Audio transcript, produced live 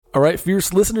All right,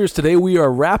 fierce listeners, today we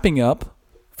are wrapping up,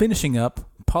 finishing up,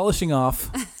 polishing off.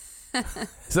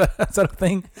 Is that a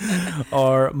thing?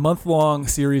 Our month-long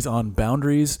series on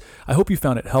boundaries. I hope you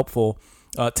found it helpful.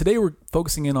 Today we're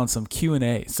focusing in on some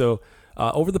Q&A. So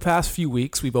over the past few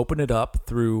weeks, we've opened it up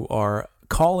through our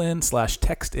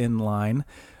call-in/text-in line.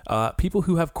 People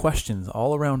who have questions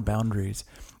all around boundaries.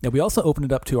 Now, we also opened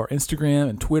it up to our Instagram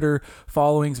and Twitter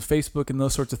followings, Facebook, and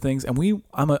those sorts of things. And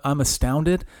I'm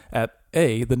astounded at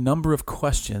the number of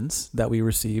questions that we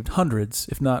received, hundreds,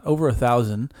 if not over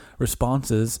 1,000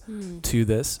 responses to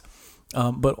this,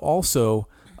 but also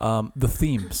the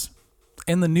themes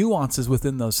and the nuances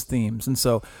within those themes. And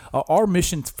so our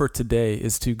mission for today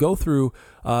is to go through,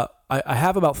 I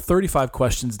have about 35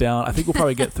 questions down. I think we'll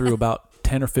probably get through about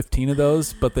 10 or 15 of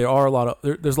those, but there's a lot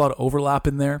of overlap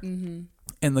in there. Mm-hmm.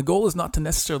 And the goal is not to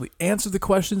necessarily answer the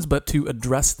questions, but to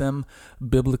address them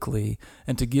biblically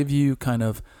and to give you kind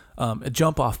of a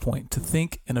jump-off point to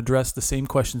think and address the same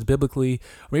questions biblically.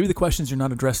 Or maybe the questions you're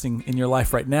not addressing in your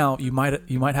life right now, you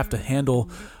might have to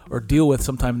handle or deal with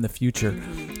sometime in the future.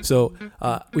 So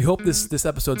we hope this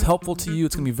episode's helpful to you.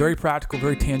 It's going to be very practical,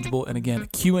 very tangible, and again, a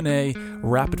Q&A,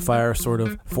 rapid-fire sort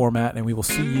of format, and we will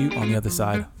see you on the other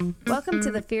side. Welcome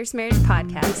to the Fierce Marriage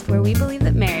Podcast, where we believe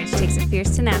that marriage takes a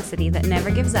fierce tenacity that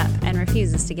never gives up and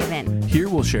refuses to give in. Here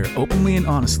we'll share openly and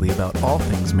honestly about all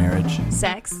things marriage,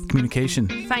 sex, communication,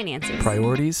 finances,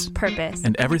 priorities, purpose,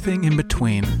 and everything in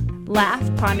between. Laugh,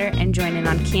 ponder, and join in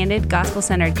on candid,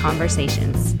 gospel-centered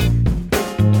conversations.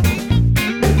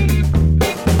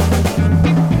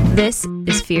 This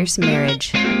is Fierce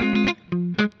Marriage.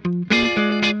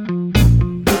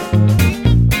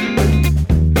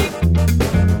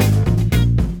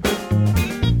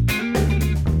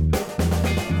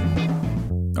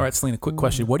 All right, Selena, quick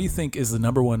question. What do you think is the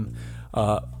number one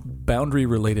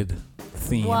boundary-related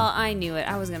theme? Well, I knew it.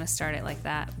 I was going to start it like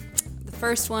that. The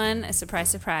first one, a surprise,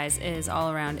 surprise, is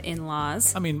all around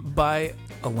in-laws. I mean, by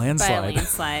a landslide. By a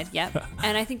landslide, yep.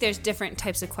 And I think there's different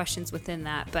types of questions within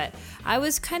that, but I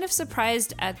was kind of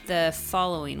surprised at the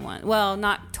following one. Well,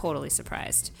 not totally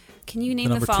surprised. Can you name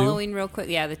the following real quick?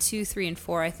 Yeah, the 2, 3, and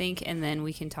 4, I think, and then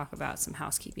we can talk about some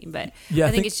housekeeping. But yeah,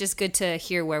 I think it's just good to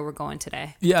hear where we're going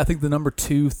today. Yeah, I think the number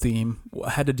 2 theme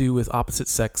had to do with opposite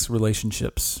sex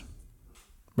relationships,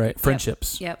 right?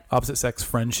 Friendships. Yep. Opposite sex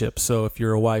friendships. So if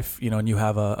you're a wife, and you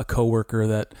have a coworker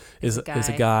that is a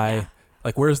guy, yeah.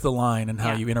 Like where's the line and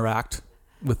how you interact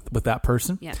with that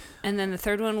person? Yeah. And then the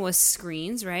third one was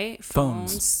screens, right?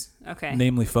 Phones. Okay.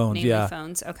 Namely phones,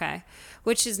 phones, okay.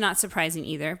 Which is not surprising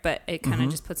either, but it kind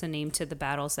of just puts a name to the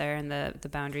battles there and the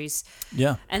boundaries.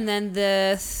 Yeah. And then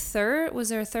the third, was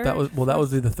there a third? That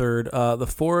was the third. The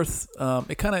fourth,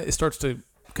 it starts to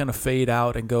kind of fade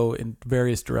out and go in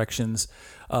various directions,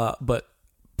 but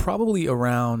probably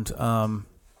around,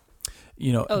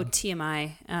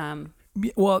 TMI.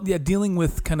 Well, yeah, dealing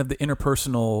with kind of the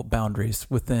interpersonal boundaries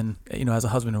within, as a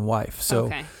husband and wife. So,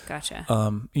 okay, gotcha.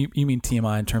 You mean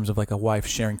TMI in terms of like a wife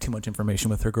sharing too much information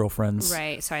with her girlfriends,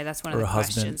 right? Sorry, that's one of the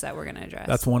questions that we're going to address.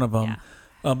 That's one of them.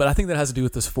 Yeah. But I think that has to do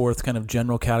with this fourth kind of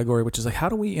general category, which is like, how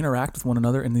do we interact with one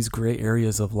another in these gray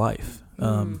areas of life?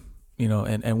 And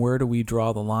where do we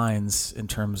draw the lines in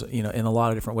terms, in a lot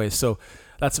of different ways. So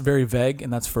that's very vague,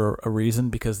 and that's for a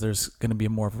reason, because there's going to be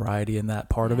more variety in that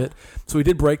part of it. So we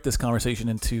did break this conversation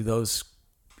into those,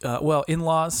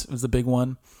 in-laws was the big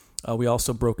one. We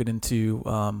also broke it into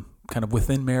kind of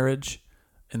within marriage,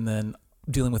 and then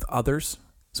dealing with others.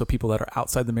 So people that are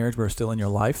outside the marriage but are still in your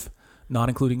life, not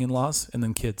including in-laws, and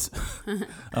then kids.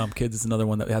 Kids is another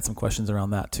one that we had some questions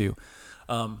around that too.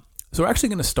 So we're actually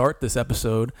going to start this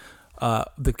episode,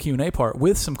 the Q&A part,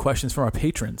 with some questions from our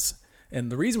patrons. And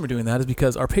the reason we're doing that is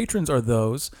because our patrons are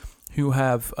those who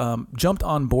have jumped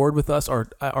on board with us, or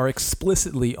are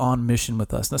explicitly on mission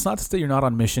with us. That's not to say you're not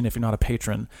on mission if you're not a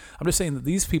patron. I'm just saying that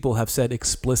these people have said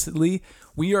explicitly,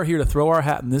 we are here to throw our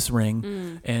hat in this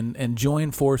ring and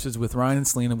join forces with Ryan and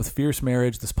Selena, with Fierce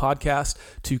Marriage, this podcast,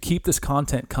 to keep this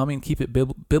content coming, keep it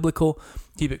biblical,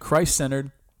 keep it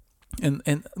Christ-centered.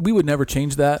 And we would never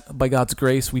change that by God's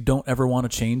grace. We don't ever want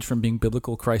to change from being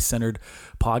biblical, Christ-centered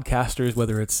podcasters,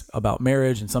 whether it's about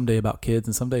marriage and someday about kids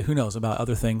and someday, who knows, about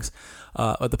other things.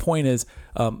 But the point is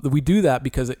that we do that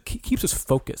because it keeps us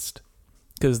focused.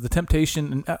 Because the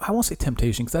temptation, and I won't say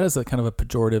temptation because that has a kind of a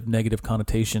pejorative, negative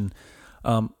connotation.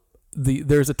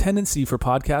 There's a tendency for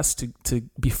podcasts to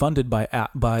be funded by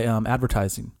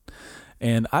advertising.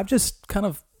 And I've just kind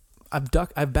of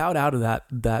I've bowed out of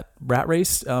that rat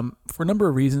race for a number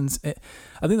of reasons.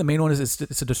 I think the main one is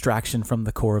it's a distraction from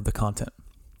the core of the content,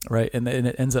 right? And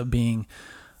it ends up being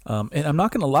And I'm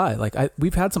not going to lie, like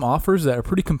we've had some offers that are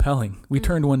pretty compelling. We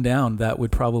turned one down that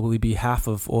would probably be half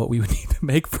of what we would need to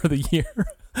make for the year.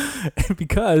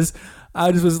 Because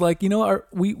I just was like,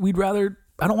 we'd rather,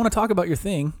 I don't want to talk about your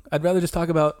thing. I'd rather just talk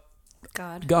about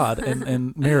God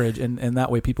and marriage. And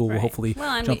that way people will hopefully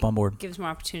jump on board. Gives more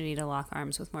opportunity to lock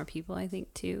arms with more people, I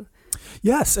think, too.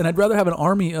 Yes. And I'd rather have an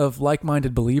army of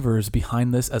like-minded believers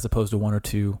behind this as opposed to one or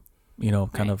two,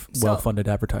 kind of well-funded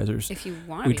advertisers. If you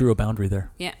want, we drew a boundary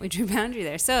there. Yeah, we drew a boundary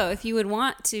there. So if you would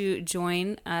want to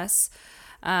join us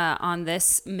on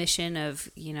this mission of,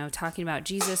 talking about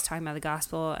Jesus, talking about the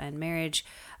gospel and marriage,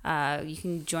 you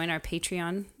can join our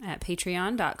Patreon at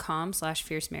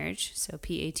patreon.com/fiercemarriage. So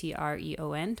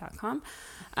patreon.com.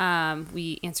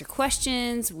 We answer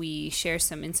questions, we share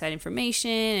some inside information,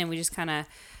 and we just kind of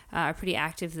are pretty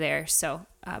active there. So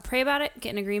pray about it,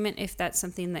 get an agreement if that's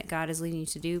something that God is leading you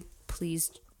to do.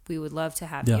 Please, we would love to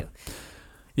have you.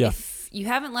 Yeah. If you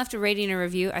haven't left a rating or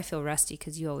review, I feel rusty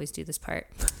because you always do this part.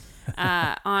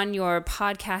 On your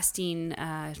podcasting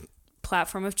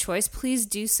platform of choice, please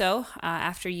do so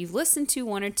after you've listened to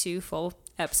one or two full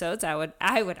episodes. I would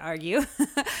argue.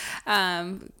 Go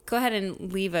ahead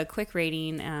and leave a quick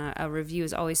rating. A review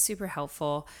is always super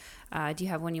helpful. Do you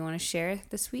have one you want to share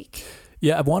this week?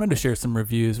 Yeah, I wanted to share some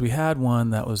reviews. We had one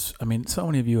that was, so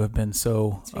many of you have been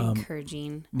so it's very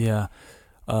encouraging. Yeah.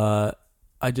 And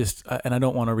I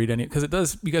don't want to read any, because it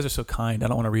does, you guys are so kind. I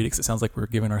don't want to read it because it sounds like we're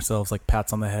giving ourselves like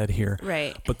pats on the head here.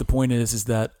 Right. But the point is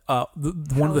that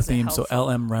one of the themes, so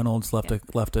LM Reynolds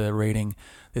left a rating.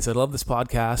 They said, love this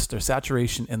podcast. Their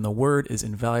saturation in the word is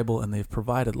invaluable, and they've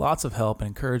provided lots of help and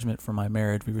encouragement for my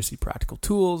marriage. We receive practical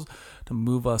tools to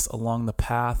move us along the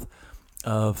path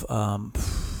of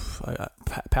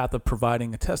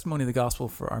providing a testimony of the gospel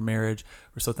for our marriage.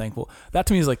 We're so thankful. That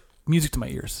to me is like music to my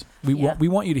ears. We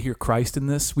want you to hear Christ in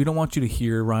this. We don't want you to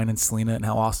hear Ryan and Selena and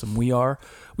how awesome we are.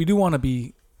 We do want to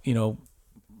be, we don't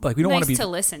want to be to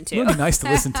listen to. We want to be nice to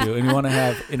listen to, and we want to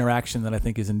have interaction that I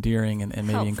think is endearing and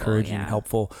maybe helpful, encouraging and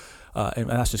helpful.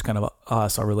 And that's just kind of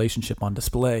us, our relationship on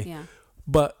display. Yeah.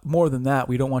 But more than that,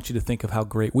 we don't want you to think of how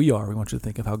great we are. We want you to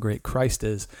think of how great Christ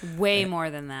is. Way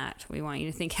more than that. We want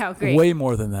you to think how great. Way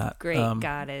more than that. Great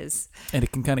God is. And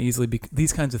it can kind of easily be,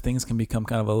 these kinds of things can become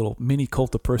kind of a little mini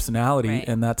cult of personality. Right.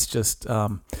 And that's just...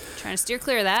 trying to steer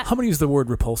clear of that. I'm going to use the word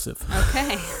repulsive.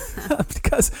 Okay.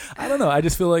 Because, I don't know, I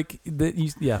just feel like,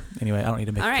 anyway, I don't need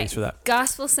to make a case for that.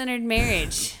 Gospel-centered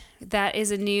marriage. That is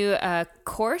a new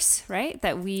course, right?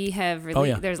 That we have released. Oh,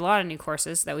 yeah. There's a lot of new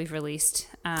courses that we've released.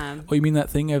 You mean that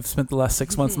thing I've spent the last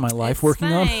 6 months of my life working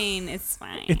on? It's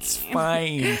fine. It's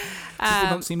fine. People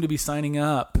don't seem to be signing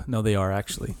up. No, they are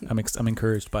actually. I'm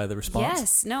encouraged by the response.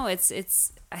 Yes. No,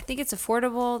 it's. I think it's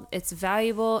affordable. It's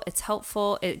valuable. It's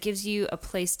helpful. It gives you a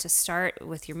place to start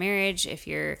with your marriage if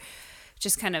you're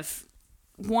just kind of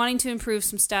wanting to improve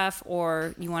some stuff,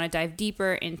 or you want to dive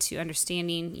deeper into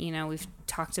understanding. We've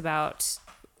talked about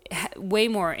way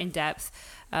more in depth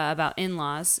about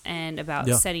in-laws and about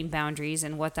setting boundaries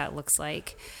and what that looks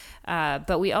like.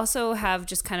 But we also have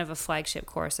just kind of a flagship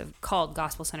course called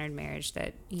Gospel-Centered Marriage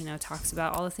that, talks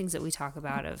about all the things that we talk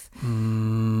about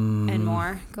and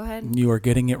more. Go ahead. You are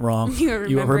getting it wrong. You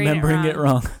are remembering it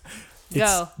wrong.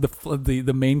 Go.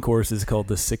 The main course is called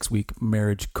the 6-week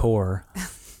marriage core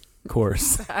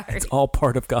course. It's all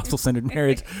part of Gospel-Centered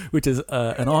Marriage, which is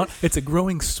it's a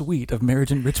growing suite of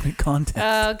marriage enrichment content.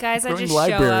 Oh, guys, I just show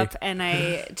up and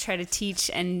I try to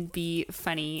teach and be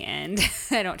funny, and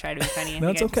I don't try to be funny. No,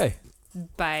 it's okay.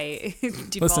 By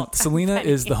default. Listen, Selena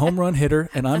is the home run hitter,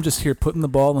 and I'm just here putting the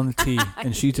ball on the tee,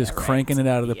 and she's just cranking it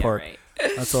out of the park. Right.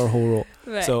 That's our whole role.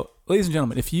 Right. So, ladies and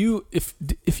gentlemen, if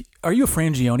are you a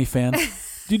Frangione fan?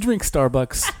 Do you drink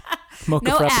Starbucks? No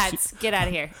ads. Get out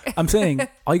of here. I'm saying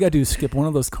all you got to do is skip one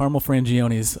of those caramel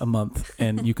Frangiones a month,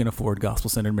 and you can afford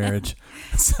Gospel-Centered Marriage.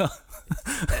 So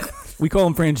we call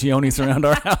them Frangiones around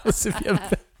our house. If you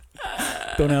have,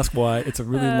 don't ask why. It's a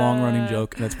really long-running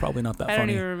joke, and it's probably not that funny. I don't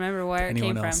even remember where it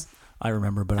came from. I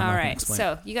remember, but I'm not going to explain.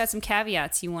 So you got some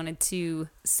caveats you wanted to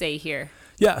say here.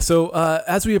 Yeah. So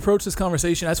as we approach this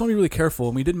conversation, I just want to be really careful.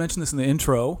 And we did mention this in the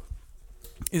intro.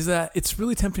 Is that it's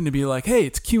really tempting to be like, hey,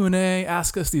 it's Q&A,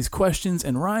 ask us these questions,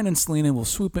 and Ryan and Selena will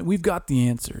swoop in. We've got the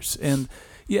answers. And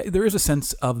yeah, there is a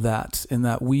sense of that in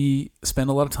that we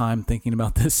spend a lot of time thinking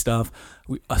about this stuff,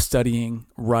 studying,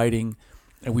 writing,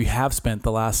 and we have spent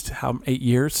the last 8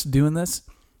 years doing this.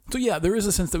 So yeah, there is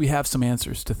a sense that we have some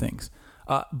answers to things.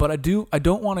 But I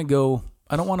want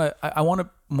to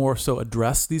more so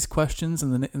address these questions.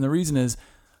 And the reason is,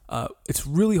 it's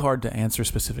really hard to answer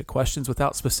specific questions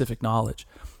without specific knowledge.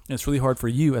 And it's really hard for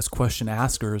you as question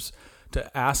askers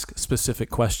to ask specific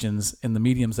questions in the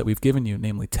mediums that we've given you,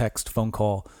 namely text, phone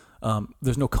call.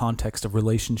 There's no context of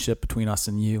relationship between us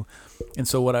and you. And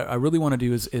so what I really want to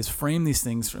do is frame these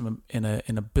things through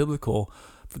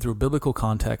a biblical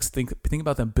context. Think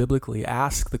about them biblically.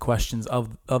 Ask the questions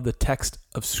of the text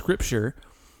of Scripture,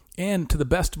 and to the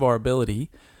best of our ability,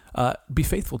 be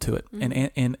faithful to it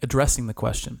and addressing the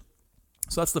question.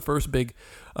 So that's the first big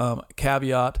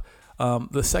caveat.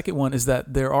 The second one is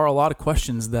that there are a lot of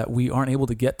questions that we aren't able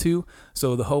to get to.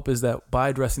 So the hope is that by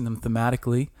addressing them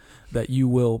thematically, that you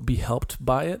will be helped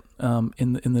by it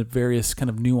in the various kind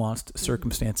of nuanced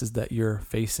circumstances that you're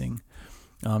facing.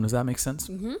 Does that make sense?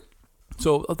 Mm-hmm.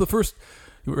 So the first,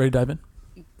 you ready to dive in?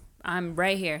 I'm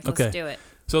right here. Let's do it.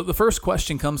 So the first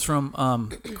question comes from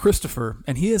Christopher,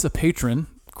 and he is a patron.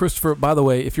 Christopher, by the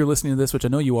way, if you're listening to this, which I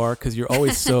know you are because you're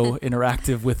always so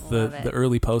interactive with the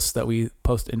early posts that we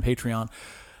post in Patreon,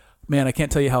 man, I can't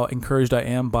tell you how encouraged I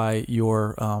am by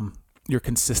your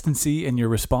consistency and your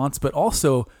response, but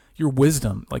also your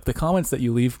wisdom. Like the comments that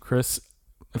you leave, Chris,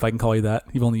 if I can call you that.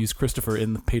 You've only used Christopher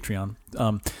in the Patreon.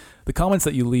 The comments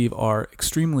that you leave are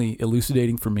extremely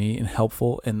elucidating for me and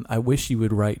helpful, and I wish you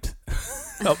would write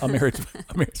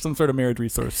some sort of marriage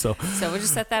resource. So we'll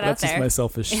just set that out there. That's just my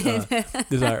selfish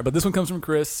desire. But this one comes from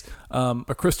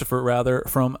Christopher rather,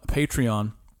 from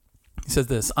Patreon. He says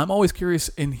this: I'm always curious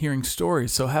in hearing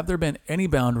stories. So have there been any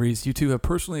boundaries you two have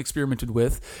personally experimented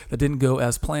with that didn't go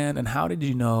as planned? And how did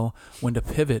you know when to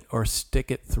pivot or stick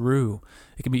it through?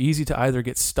 It can be easy to either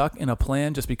get stuck in a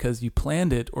plan just because you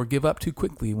planned it or give up too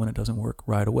quickly when it doesn't work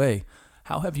right away.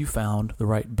 How have you found the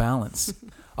right balance?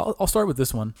 I'll start with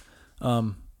this one.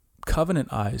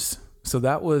 Covenant Eyes. So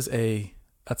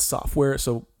that's software.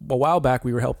 So a while back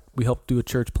we helped do a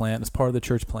church plant. As part of the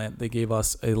church plant, they gave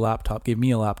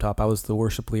me a laptop. I was the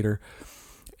worship leader,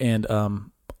 and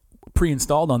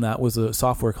pre-installed on that was a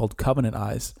software called Covenant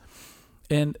Eyes,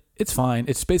 and it's fine.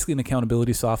 It's basically an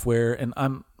accountability software, and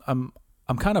I'm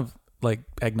kind of like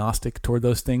agnostic toward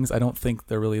those things. I don't think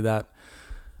they're really that.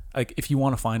 Like if you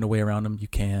want to find a way around them, you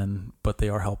can, but they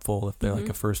are helpful if they're like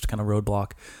a first kind of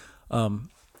roadblock.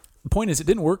 The point is, it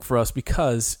didn't work for us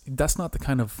because that's not the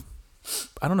kind of,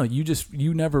 I don't know,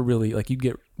 you never really, like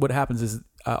what happens is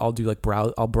I'll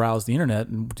browse the internet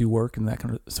and do work and that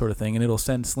kind of sort of thing. And it'll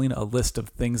send Selena a list of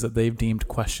things that they've deemed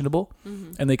questionable.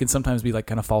 Mm-hmm. And they can sometimes be like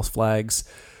kind of false flags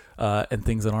and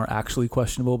things that aren't actually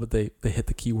questionable, but they hit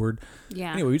the keyword.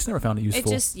 Yeah. Anyway, we just never found it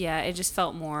useful. It just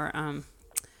felt more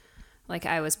like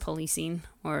I was policing,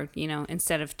 or,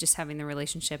 instead of just having the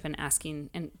relationship and asking,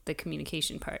 and the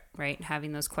communication part, right?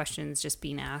 Having those questions just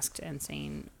being asked and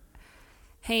saying,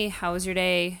 hey, how was your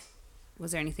day?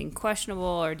 Was there anything questionable,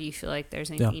 or do you feel like there's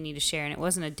anything you need to share? And it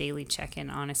wasn't a daily check-in,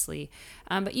 honestly.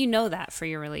 But that for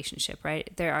your relationship, right?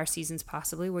 There are seasons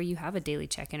possibly where you have a daily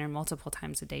check-in or multiple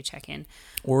times a day check-in.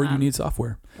 Or you need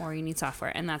software.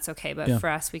 And that's okay. But for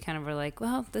us, we kind of were like,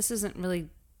 well, this isn't really...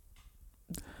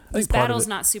 This battle's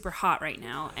not super hot right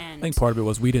now. And I think part of it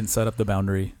was we didn't set up the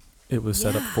boundary. It was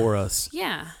set up for us.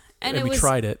 Yeah. And we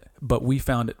tried it, but we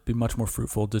found it to be much more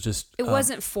fruitful to just... It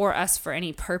wasn't for us for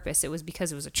any purpose. It was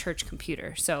because it was a church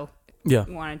computer. So we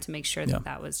wanted to make sure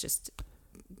that was just...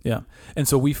 Yeah. And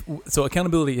so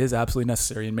accountability is absolutely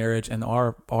necessary in marriage, and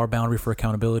our boundary for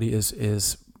accountability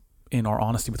is in our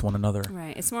honesty with one another.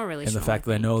 Right. It's more relational. And the fact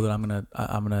that I know that I'm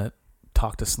gonna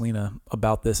talk to Selena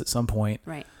about this at some point.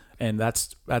 Right. And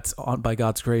that's by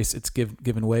God's grace, it's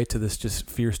given way to this just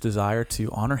fierce desire to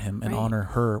honor Him and honor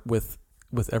her with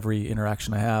every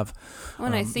interaction I have. Well,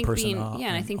 and I think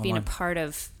being a part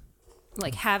of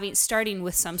like starting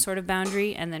with some sort of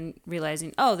boundary and then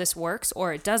realizing, oh, this works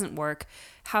or it doesn't work.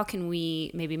 How can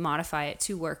we maybe modify it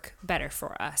to work better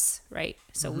for us, right?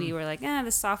 So we were like,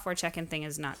 this software check-in thing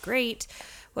is not great.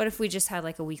 What if we just had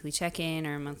like a weekly check-in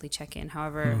or a monthly check-in?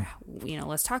 However,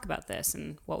 let's talk about this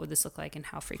and what would this look like and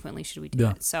how frequently should we do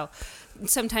it? So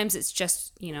sometimes it's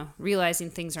just, realizing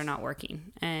things are not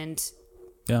working, and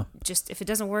just if it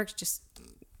doesn't work,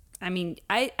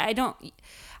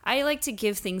 I like to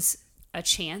give things a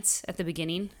chance at the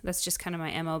beginning. That's just kind of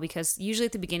my MO, because usually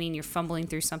at the beginning you're fumbling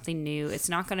through something new. It's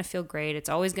not going to feel great. It's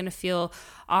always going to feel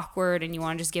awkward and you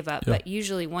want to just give up. But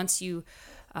usually once you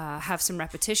have some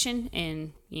repetition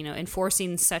in,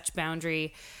 enforcing such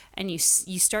boundary, and you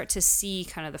start to see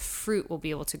kind of the fruit will be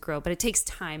able to grow, but it takes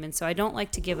time. And so I don't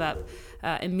like to give up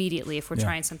immediately if we're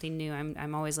trying something new.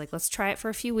 I'm always like, let's try it for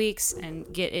a few weeks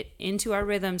and get it into our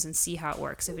rhythms and see how it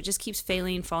works. If it just keeps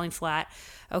failing, falling flat,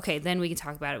 okay, then we can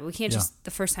talk about it. We can't just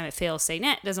the first time it fails say,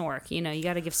 nah, it doesn't work. You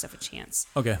got to give stuff a chance.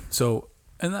 Okay. So,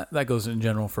 and that goes in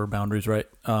general for boundaries, right?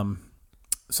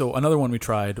 So another one we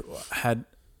tried had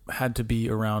to be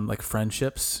around like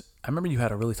friendships. I remember you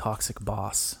had a really toxic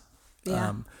boss.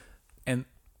 Yeah. And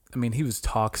I mean, he was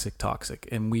toxic.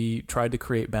 And we tried to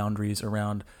create boundaries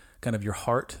around kind of your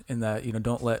heart in that,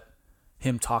 don't let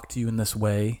him talk to you in this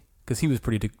way. Cause he was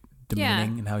pretty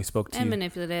demeaning in how he spoke to you. And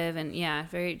manipulative and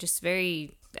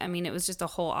very, I mean, it was just a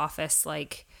whole office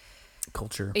like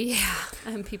culture. Yeah.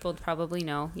 And people probably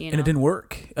know, And it didn't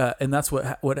work. And that's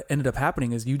what ended up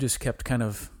happening is you just kept kind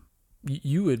of,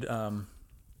 you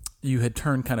had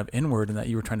turned kind of inward in that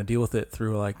you were trying to deal with it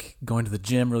through like going to the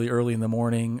gym really early in the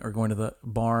morning or going to the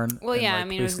barn. Well, and, yeah, like, I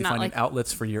mean, it was not finding like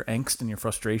outlets for your angst and your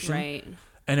frustration. Right.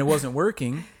 And it wasn't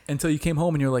working until you came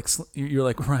home and you're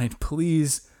like, Ryan,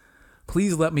 please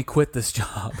let me quit this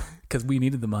job because we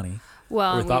needed the money.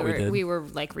 Well, we were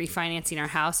like refinancing our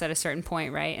house at a certain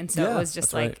point, right? And so it was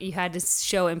just like you had to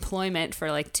show employment for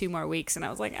like 2 more weeks, and I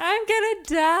was like, I'm gonna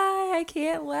die. I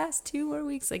can't last 2 more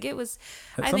weeks. Like it was.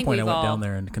 At some point, I went down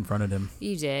there and confronted him.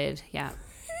 You did, yeah.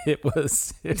 It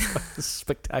was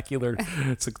spectacular.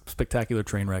 It's a spectacular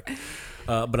train wreck.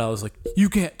 But I was like, you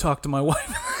can't talk to my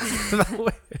wife that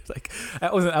way. Like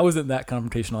I wasn't that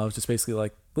confrontational. I was just basically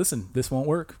like, listen, this won't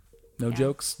work. No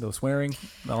jokes, no swearing,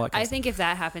 all that kind of stuff. think if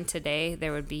that happened today,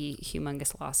 there would be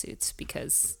humongous lawsuits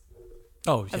because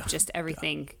of just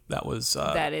everything that was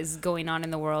that is going on in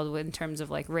the world in terms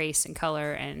of like race and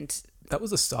color. And that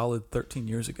was a solid 13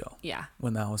 years ago. Yeah.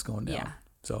 When that was going down. Yeah.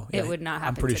 So it would not happen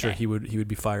I'm pretty today. sure he would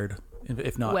be fired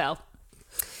if not. Well,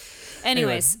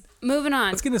 anyways, moving on.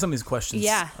 Let's get into some of these questions.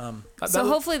 Yeah. So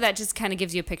hopefully that just kind of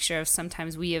gives you a picture of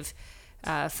sometimes we have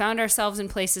found ourselves in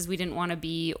places we didn't want to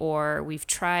be, or we've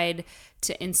tried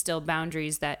to instill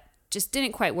boundaries that just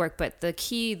didn't quite work. But the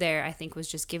key there, I think, was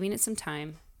just giving it some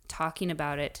time, talking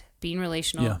about it, being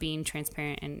relational, being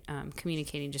transparent, and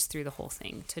communicating just through the whole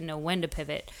thing to know when to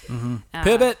pivot. Mm-hmm.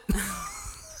 Pivot!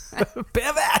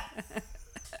 Pivot!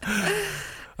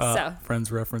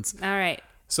 Friends reference. All right.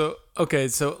 So, okay,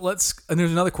 and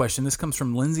there's another question. This comes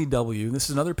from Lindsay W. This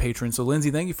is another patron. So,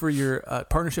 Lindsay, thank you for your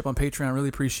partnership on Patreon. I really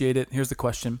appreciate it. Here's the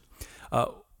question.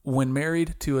 When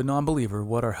married to a non-believer,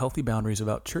 what are healthy boundaries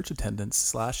about church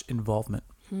attendance / involvement?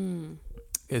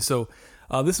 Okay, so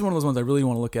this is one of those ones I really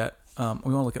want to look at. We want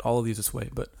to look at all of these this way,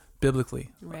 but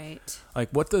biblically. Right. Like,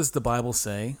 what does the Bible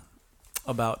say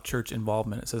about church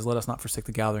involvement? It says, let us not forsake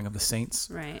the gathering of the saints.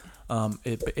 Right.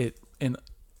 It in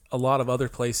a lot of other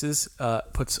places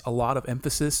puts a lot of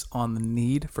emphasis on the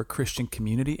need for Christian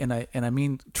community, and I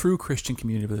mean true Christian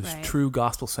community. There's true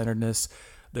gospel centeredness.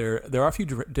 There are a few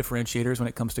differentiators when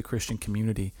it comes to Christian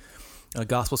community.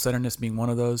 Gospel centeredness being one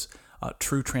of those.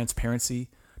 True transparency,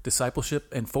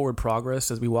 discipleship, and forward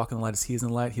progress as we walk in the light as He is in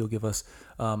the light. He'll give us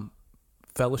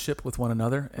fellowship with one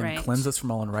another and cleanse us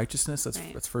from all unrighteousness.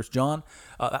 That's 1 John.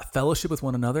 That fellowship with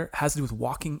one another has to do with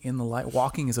walking in the light.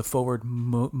 Walking is a forward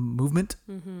movement.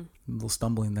 Mm-hmm. A little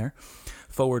stumbling there.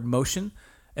 Forward motion.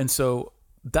 And so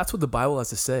that's what the Bible has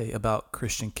to say about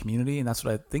Christian community. And that's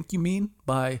what I think you mean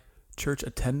by church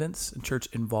attendance and church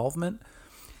involvement.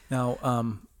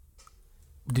 Now,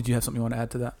 did you have something you want to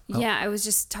add to that? Yeah, I was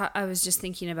just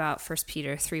thinking about 1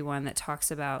 Peter 3:1 that talks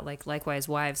about likewise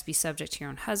wives be subject to your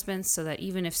own husbands, so that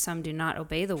even if some do not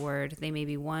obey the word, they may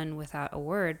be won without a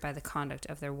word by the conduct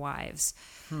of their wives.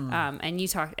 And you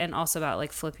talk and also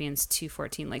about Philippians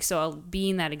 2:14, so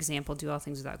being that example, do all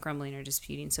things without grumbling or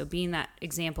disputing. So being that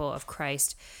example of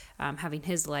Christ, having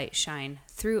His light shine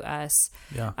through us.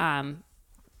 Yeah.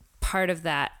 Part of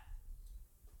that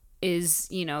is,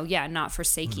 not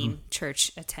forsaking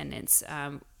church attendance.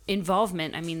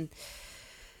 Involvement, I mean,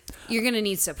 you're going to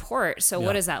need support. So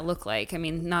what does that look like? I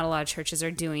mean, not a lot of churches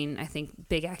are doing, I think,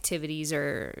 big activities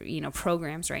or,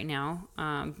 programs right now.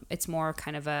 It's more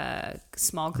kind of a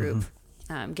small group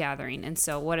gathering. And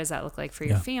so what does that look like for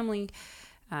your family?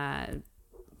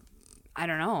 I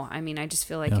don't know. I mean, I just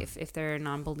feel like if they're a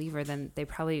non-believer, then they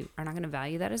probably are not going to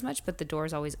value that as much, but the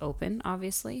door's always open,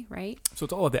 obviously, right? So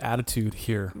it's all of the attitude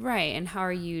here. Right. And how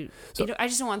are you... I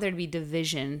just don't want there to be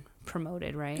division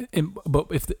promoted, right?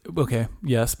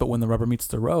 Yes, but when the rubber meets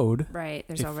the road... Right.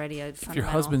 There's already a fundamental If your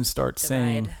husband starts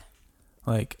saying,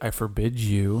 I forbid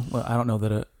you... Well, I don't know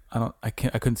that... I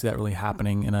couldn't see that really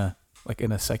happening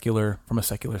from a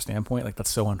secular standpoint. Like, that's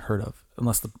so unheard of,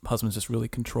 unless the husband's just really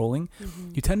controlling.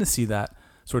 You tend to see that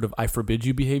sort of I forbid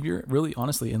you behavior really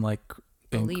honestly in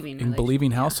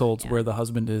believing households where the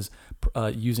husband is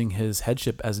using his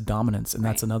headship as dominance, and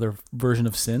that's another version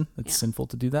of sin. It's sinful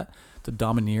to do that, to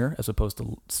domineer as opposed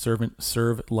to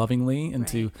serve lovingly, and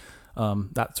to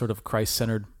that sort of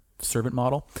Christ-centered servant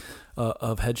model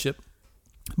of headship.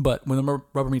 But when the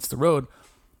rubber meets the road,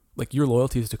 your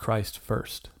loyalty is to Christ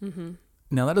first.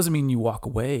 Now, that doesn't mean you walk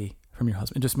away from your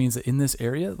husband. It just means that in this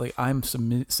area, like I'm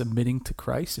submitting to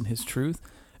Christ and his truth.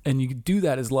 And you do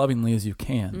that as lovingly as you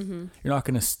can. Mm-hmm. You're not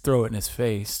going to throw it in his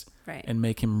face and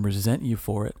make him resent you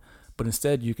for it. But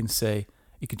instead you can say,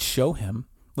 you could show him,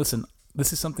 listen,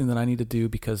 this is something that I need to do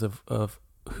because of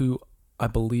who I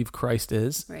believe Christ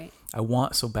is. Right. I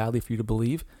want so badly for you to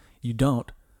believe. You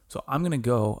don't. So I'm going to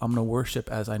go. I'm going to worship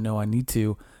as I know I need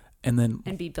to. And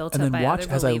be built and up then by watch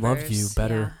other as believers. I love you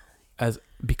better as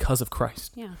because of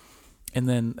Christ. Yeah. And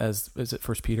then as is it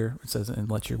 1 Peter, it says, and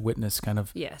let your witness kind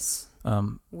of, yes.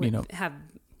 Win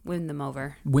them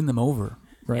over. Win them over,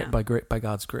 right? Yeah. By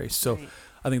God's grace. So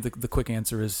I think the quick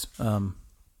answer is,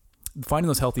 finding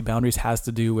those healthy boundaries has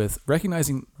to do with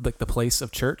recognizing like the place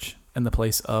of church and the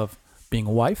place of being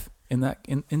a wife in that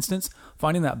instance,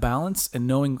 finding that balance and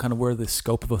knowing kind of where the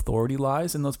scope of authority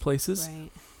lies in those places. Right.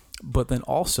 But then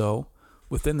also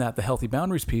within that, the healthy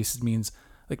boundaries piece means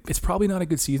like it's probably not a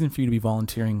good season for you to be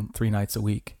volunteering 3 nights a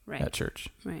week at church.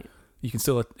 Right. You can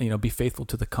still, be faithful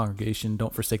to the congregation.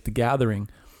 Don't forsake the gathering,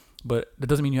 but that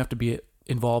doesn't mean you have to be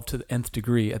involved to the nth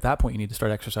degree. At that point, you need to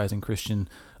start exercising Christian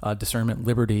discernment,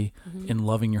 liberty, in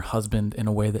loving your husband in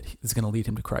a way that is going to lead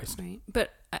him to Christ. Right.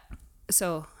 But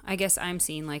so I guess I'm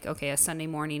seeing like, okay, a Sunday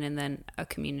morning and then a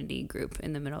community group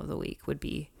in the middle of the week would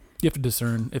be. You have to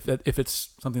discern if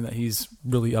it's something that he's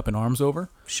really up in arms over.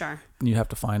 Sure. Then you have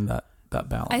to find that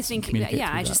balance. I think,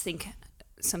 I just think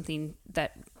something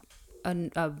that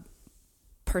a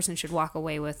person should walk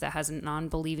away with that has a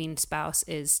non-believing spouse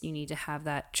is you need to have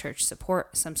that church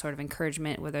support, some sort of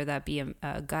encouragement, whether that be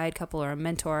a guide couple or a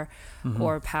mentor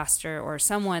or a pastor or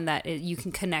someone that you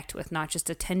can connect with, not just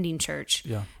attending church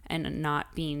and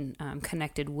not being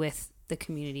connected with the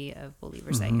community of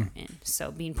believers that you're in. So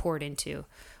being poured into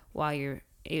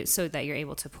so that you're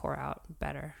able to pour out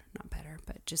not better,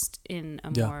 but just in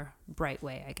a more bright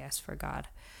way, I guess, for God.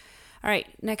 All right,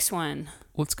 next one.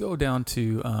 Let's go down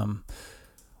to,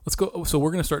 so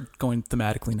we're going to start going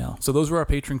thematically now. So those were our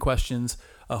patron questions.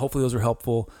 Hopefully those are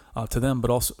helpful to them, but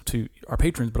also to our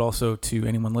patrons, but also to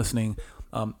anyone listening.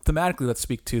 Thematically, let's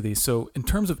speak to these. So in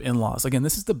terms of in-laws, again,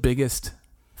 this is the biggest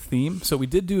theme. So we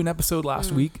did do an episode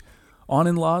last week on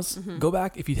in-laws. Go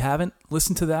back if you haven't,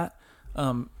 listen to that.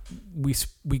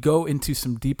 We go into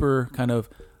some deeper kind of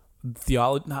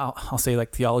theology. I'll say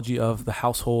like theology of the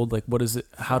household. Like what is it?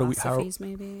 How are we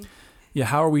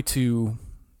to?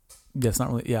 Yeah, it's not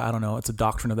really. Yeah, I don't know. It's a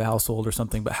doctrine of the household or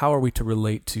something. But how are we to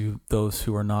relate to those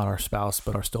who are not our spouse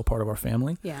but are still part of our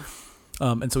family? Yeah.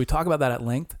 And so we talk about that at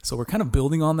length. So we're kind of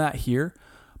building on that here,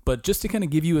 but just to kind of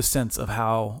give you a sense of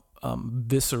how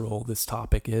visceral this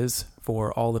topic is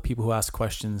for all the people who ask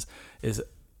questions is.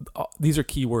 These are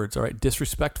key words, all right?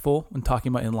 Disrespectful when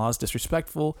talking about in-laws.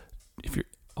 Disrespectful.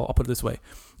 I'll put it this way: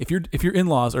 if your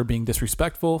in-laws are being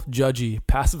disrespectful, judgy,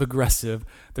 passive-aggressive,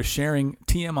 they're sharing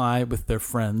TMI with their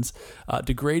friends,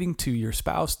 degrading to your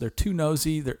spouse, they're too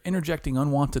nosy, they're interjecting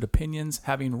unwanted opinions,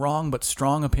 having wrong but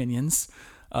strong opinions,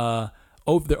 they're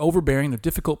overbearing, they're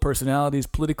difficult personalities,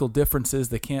 political differences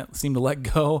they can't seem to let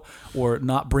go or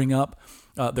not bring up.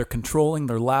 They're controlling,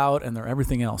 they're loud, and they're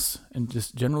everything else, and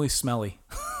just generally smelly.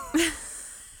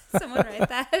 Someone write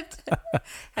that.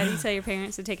 How do you tell your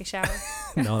parents to take a shower?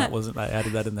 No, that wasn't. I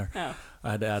added that in there. Oh.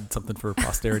 I had to add something for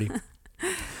posterity.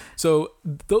 So,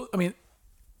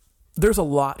 there's a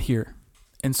lot here.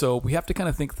 And so we have to kind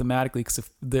of think thematically because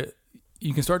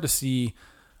you can start to see,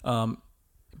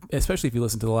 especially if you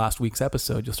listen to the last week's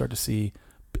episode, you'll start to see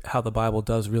how the Bible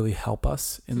does really help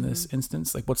us in this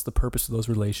instance. Like what's the purpose of those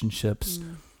relationships?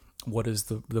 What is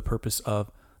the purpose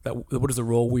of that? What is the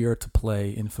role we are to play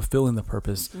in fulfilling the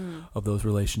purpose of those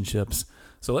relationships?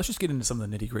 So let's just get into some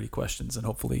of the nitty gritty questions and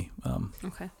hopefully,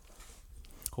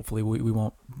 hopefully we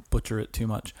won't butcher it too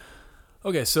much.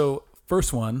 Okay. So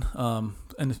first one,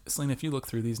 and Selena, if you look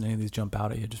through these and any of these jump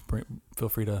out at you, just feel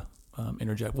free to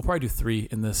interject. We'll probably do 3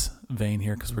 in this vein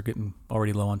here because we're getting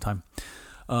already low on time.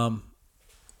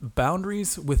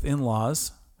 Boundaries with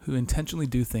in-laws who intentionally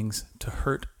do things to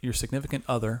hurt your significant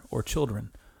other or children.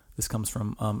 This comes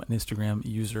from an Instagram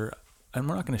user, and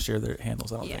we're not going to share their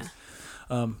handles, I don't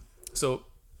think. So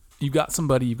you've got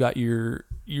your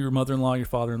mother-in-law, your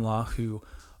father-in-law who,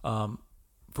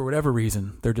 for whatever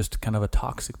reason, they're just kind of a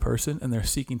toxic person, and they're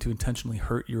seeking to intentionally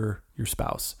hurt your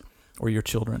spouse or your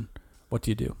children. What do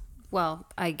you do? Well,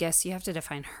 I guess you have to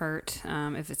define hurt.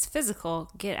 If it's physical,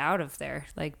 get out of there.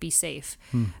 Like, be safe.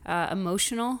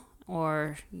 Emotional,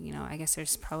 or, I guess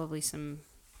there's probably some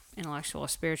intellectual or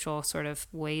spiritual sort of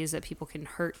ways that people can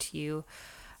hurt you.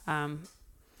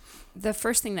 The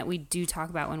first thing that we do talk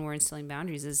about when we're instilling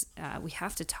boundaries is we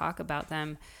have to talk about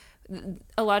them.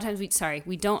 A lot of times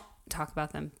we don't talk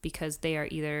about them because they are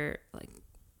either like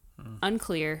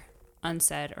unclear,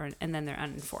 unsaid, and then they're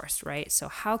unenforced, right? So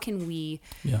how can we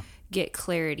get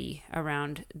clarity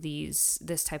around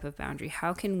this type of boundary?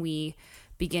 How can we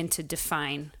begin to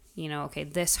define, okay,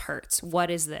 this hurts. What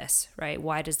is this, right?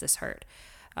 Why does this hurt?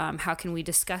 How can we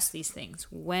discuss these things?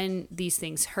 When these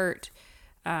things hurt,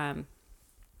 I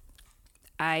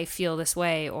feel this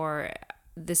way, or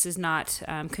this is not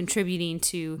contributing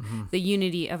to the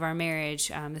unity of our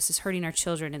marriage. This is hurting our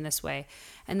children in this way.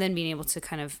 And then being able to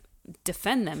kind of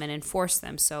defend them and enforce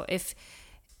them. So if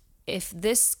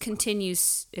this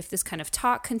continues, if this kind of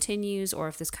talk continues, or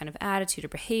if this kind of attitude or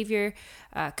behavior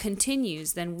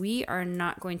continues, then we are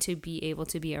not going to be able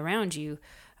to be around you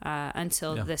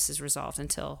until this is resolved,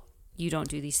 until you don't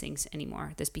do these things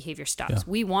anymore. This behavior stops. Yeah.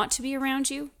 We want to be around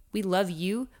you. We love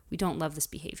you. We don't love this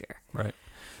behavior. Right.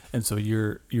 And so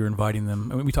you're inviting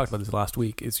them. I mean, we talked about this last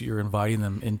week. Is you're inviting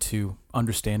them into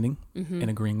understanding and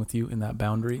agreeing with you in that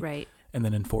boundary, right? And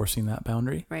then enforcing that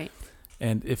boundary, right?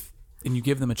 And you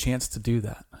give them a chance to do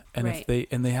that. And right. if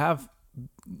they have,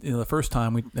 the first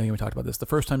time I think we talked about this. The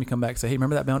first time you come back and say, "Hey,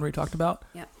 remember that boundary we talked about?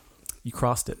 Yeah, you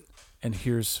crossed it, and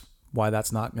here's why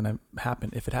that's not going to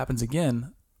happen. If it happens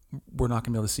again, we're not going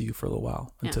to be able to see you for a little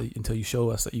while until you show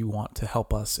us that you want to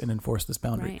help us and enforce this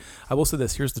boundary." Right. I will say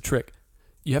this. Here's the trick.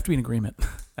 You have to be in agreement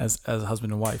as a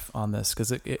husband and wife on this,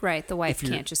 because right. The wife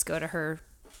can't just go to her.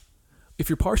 If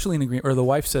you're partially in agreement, or the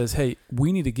wife says, "Hey,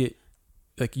 we need to get,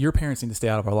 like, your parents need to stay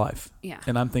out of our life." Yeah.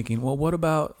 And I'm thinking, well, what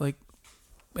about, like,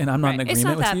 and I'm not in agreement with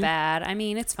you. It's not that bad. I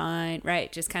mean, it's fine.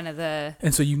 Right. Just kind of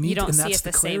and so you don't and see that's it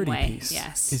the clarity same way. piece.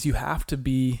 Yes. Is you have to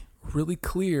be really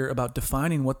clear about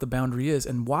defining what the boundary is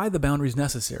and why the boundary is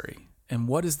necessary, and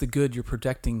what is the good you're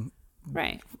protecting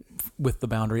right with the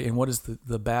boundary, and what is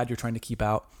the bad you're trying to keep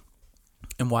out,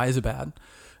 and why is it bad.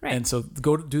 Right. And so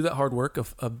go do that hard work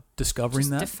of discovering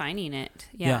just that. Defining it.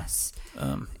 Yes.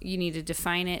 Yeah. You need to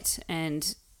define it,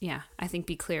 and I think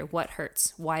be clear what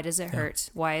hurts. Why does it hurt?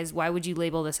 Why would you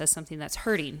label this as something that's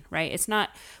hurting, right?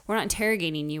 We're not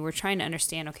interrogating you. We're trying to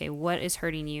understand, okay, what is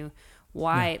hurting you?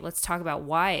 Why? Let's talk about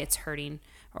why it's hurting,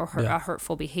 or a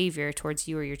hurtful behavior towards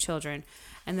you or your children.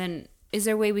 And then, is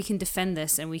there a way we can defend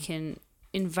this, and we can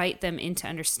invite them into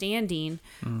understanding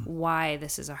why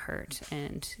this is a hurt?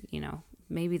 And,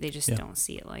 maybe they just don't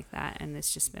see it like that. And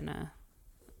it's just been a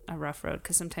rough road,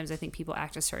 because sometimes I think people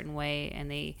act a certain way,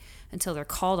 and until they're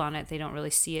called on it, they don't really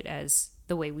see it as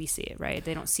the way we see it, right?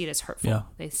 They don't see it as hurtful. Yeah.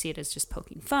 They see it as just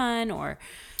poking fun, or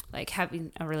like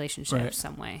having a relationship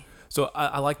some way. So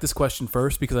I like this question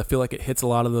first, because I feel like it hits a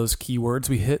lot of those key words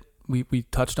we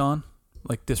touched on,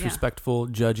 like disrespectful,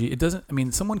 judgy. It doesn't, I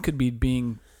mean, someone could be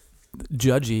being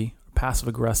judgy, passive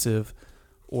aggressive,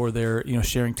 or they're,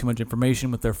 sharing too much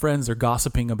information with their friends. They're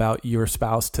gossiping about your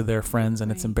spouse to their friends,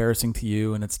 and it's embarrassing to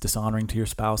you, and it's dishonoring to your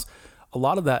spouse. A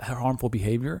lot of that harmful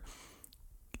behavior,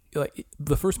 like,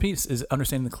 the first piece is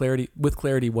understanding with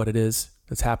clarity what it is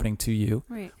that's happening to you,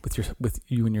 with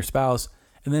you and your spouse,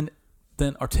 and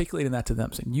then articulating that to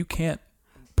them, saying you can't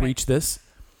breach this.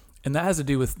 And that has to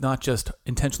do with not just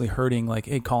intentionally hurting, like,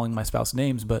 hey, calling my spouse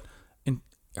names, but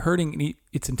hurting,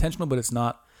 it's intentional, but it's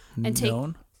not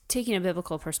known. Taking a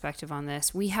biblical perspective on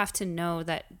this, we have to know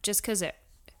that just because I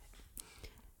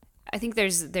think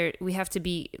we have to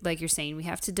be, like you're saying, we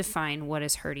have to define what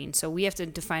is hurting. So we have to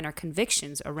define our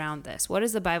convictions around this. What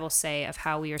does the Bible say of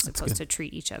how we are supposed to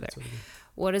treat each other?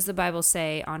 What does the Bible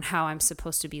say on how I'm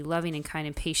supposed to be loving and kind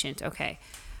and patient? Okay,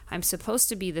 I'm supposed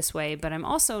to be this way, but I'm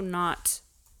also not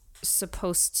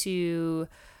supposed to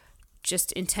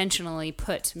just intentionally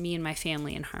put me and my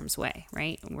family in harm's way,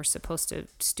 right? And we're supposed to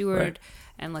steward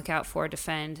and look out for,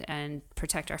 defend, and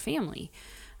protect our family.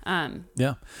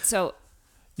 So...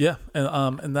 Yeah,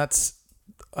 and that's,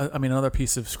 I mean, another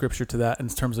piece of scripture to that in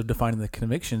terms of defining the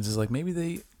convictions is, like, maybe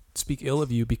they speak ill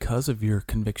of you because of your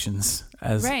convictions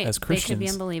as Christians. They could be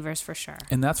unbelievers for sure.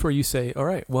 And that's where you say, all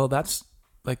right, well, that's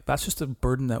just a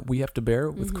burden that we have to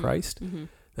bear with Christ,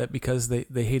 that because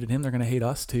they hated him, they're going to hate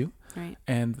us too. Right.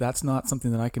 And that's not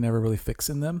something that I can ever really fix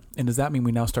in them. And does that mean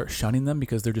we now start shunning them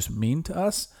because they're just mean to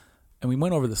us? And we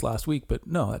went over this last week, but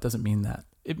no, that doesn't mean that.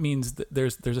 It means that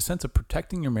there's a sense of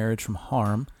protecting your marriage from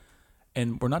harm.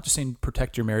 And we're not just saying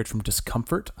protect your marriage from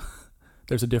discomfort.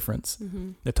 There's a difference.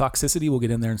 The toxicity will get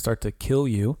in there and start to kill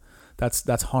you.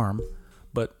 That's harm.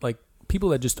 But, like, people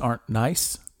that just aren't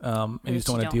nice, and you just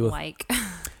don't want to deal with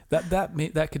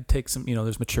that could take some,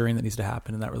 there's maturing that needs to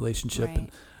happen in that relationship,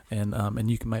 and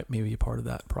you can maybe be a part of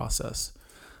that process.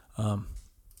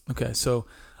 Okay, so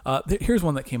here's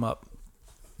one that came up,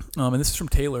 and this is from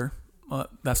Taylor.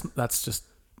 That's just,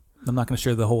 I'm not going to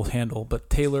share the whole handle, but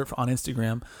Taylor on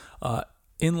Instagram,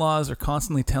 in-laws are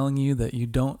constantly telling you that you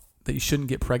don't that you shouldn't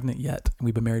get pregnant yet. And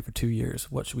we've been married for 2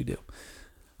 years. What should we do?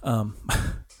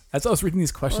 As I was reading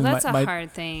these questions, well, that's a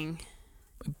hard thing.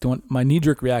 My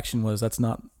knee-jerk reaction was that's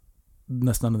none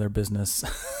of their business.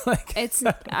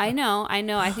 I know.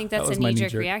 I think that's a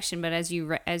knee-jerk reaction. But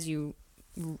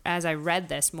as I read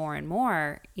this more and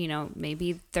more,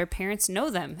 maybe their parents know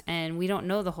them and we don't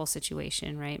know the whole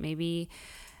situation, right? Maybe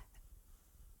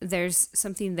there's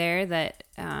something there that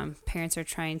parents are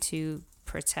trying to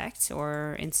protect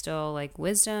or instill like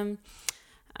wisdom.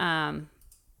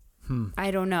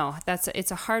 I don't know.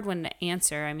 It's a hard one to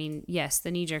answer. I mean, yes, the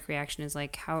knee-jerk reaction is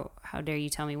like, how dare you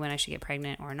tell me when I should get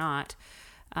pregnant or not?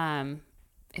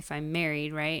 If I'm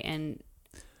married, right? And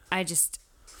I just,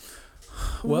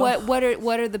 what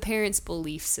are the parents'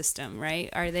 belief system, right?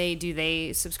 Do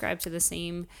they subscribe to the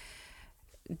same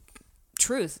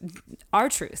truth, our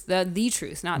truth, the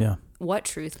truth, not what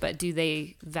truth, but do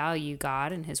they value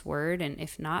God and His Word? And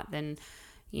if not, then,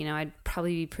 I'd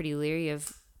probably be pretty leery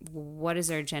of what is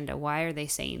their agenda? Why are they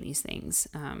saying these things?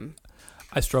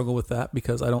 I struggle with that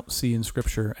because I don't see in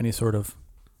Scripture any sort of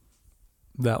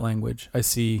that language. I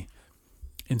see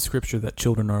in Scripture that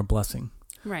children are a blessing,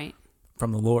 right,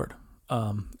 from the Lord.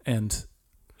 And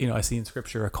I see in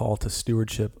Scripture a call to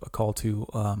stewardship, a call to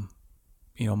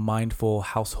mindful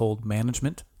household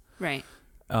management, right,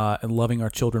 and loving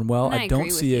our children well. I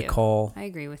don't see a call I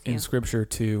agree with you. in Scripture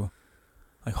to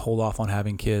like hold off on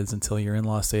having kids until your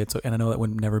in-laws say it. So, and I know that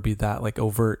would never be that like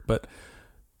overt, but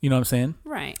you know what I'm saying?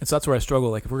 Right. And so that's where I struggle.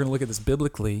 Like if we're going to look at this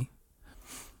biblically,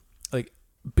 like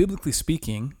biblically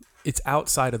speaking, it's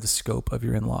outside of the scope of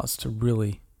your in-laws to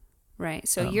really. Right.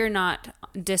 So you're not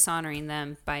dishonoring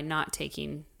them by not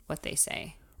taking what they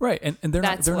say. Right. And they're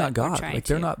not God. Like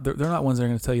they're not ones that are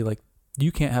going to tell you like,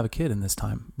 you can't have a kid in this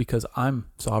time because I'm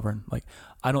sovereign. Like,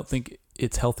 I don't think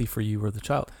it's healthy for you or the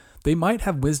child. They might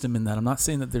have wisdom in that. I'm not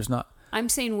saying that there's not. I'm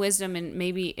saying wisdom, and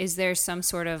maybe is there some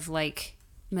sort of like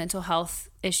mental health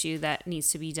issue that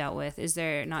needs to be dealt with? Is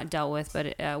there not dealt with,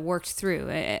 but worked through?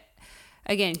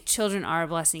 Again, children are a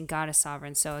blessing. God is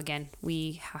sovereign. So again,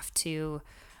 we have to,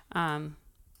 I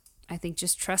think,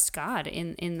 just trust God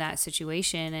in that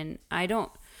situation. And I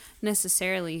don't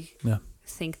necessarily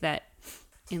think that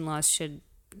in-laws should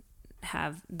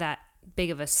have that big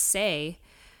of a say.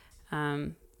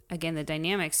 Again, the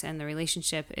dynamics and the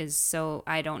relationship is so,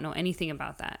 I don't know anything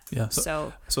about that. Yeah.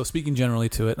 So speaking generally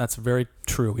to it, that's very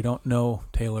true. We don't know,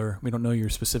 Taylor. We don't know your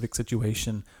specific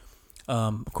situation.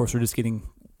 Of course, we're just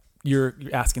you're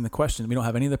asking the question. We don't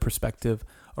have any of the perspective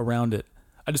around it.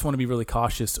 I just want to be really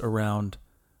cautious around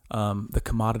the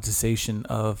commoditization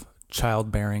of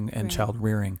childbearing and child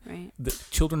rearing. Right. The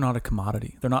children are not a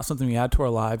commodity. They're not something we add to our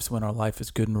lives when our life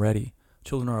is good and ready.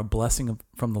 Children are a blessing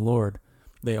from the Lord.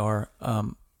 They are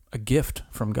a gift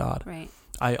from God. Right.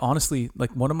 I honestly,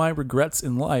 like, one of my regrets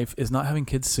in life is not having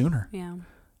kids sooner. Yeah.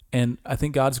 And I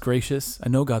think God's gracious. I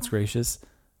know God's gracious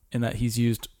in that He's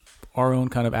used our own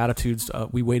kind of attitudes.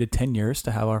 We waited 10 years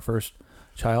to have our first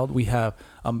child. We have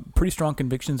pretty strong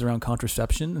convictions around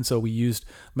contraception, and so we used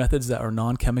methods that are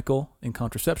non-chemical in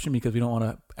contraception because we don't want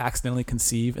to accidentally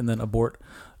conceive and then abort,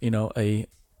 an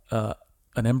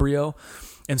embryo.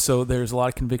 And so there's a lot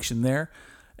of conviction there.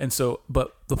 And so,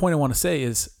 but the point I want to say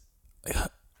is,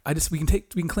 we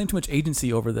can claim too much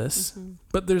agency over this,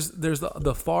 but there's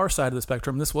the far side of the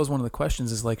spectrum. This was one of the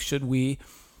questions: is like, should we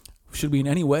in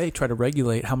any way try to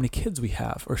regulate how many kids we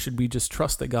have, or should we just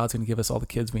trust that God's going to give us all the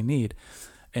kids we need?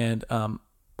 And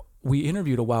we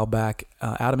interviewed a while back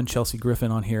Adam and Chelsea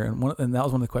Griffin on here, and that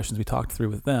was one of the questions we talked through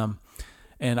with them.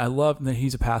 And I love that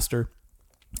he's a pastor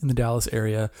in the Dallas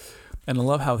area. And I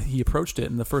love how he approached it.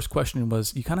 And the first question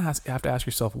was, you kind of have to ask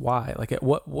yourself why. Like,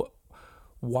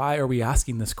 why are we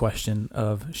asking this question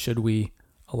of should we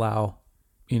allow,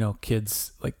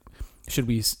 kids? Like, should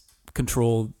we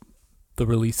control the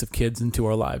release of kids into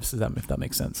our lives? If that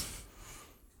makes sense.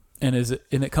 And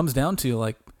it comes down to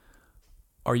like,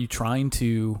 are you trying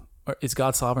to? Is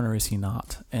God sovereign or is He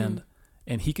not? And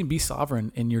He can be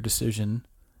sovereign in your decision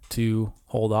to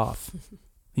hold off.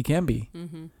 He can be.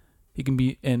 Mm-hmm. He can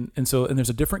be, and there's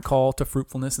a different call to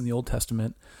fruitfulness in the Old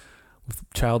Testament with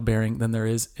childbearing than there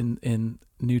is in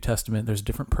New Testament. There's a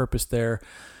different purpose there.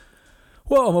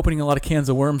 Well, I'm opening a lot of cans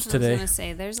of worms today. I was going to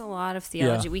say, there's a lot of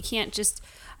theology. Yeah. We can't just,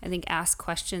 I think, ask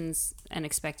questions and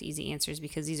expect easy answers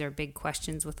because these are big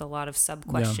questions with a lot of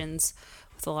sub-questions,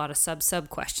 with a lot of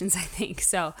sub-questions, I think.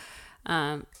 So,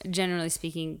 generally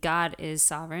speaking, God is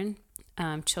sovereign.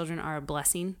 Children are a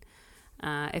blessing.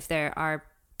 If there are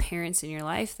parents in your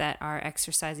life that are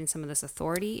exercising some of this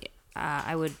authority,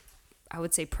 I I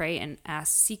would say pray and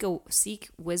ask, seek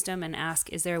wisdom and ask,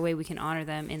 is there a way we can honor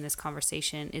them in this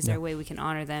conversation? Is there a way we can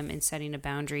honor them in setting a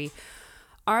boundary?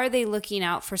 Are they looking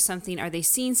out for something? Are they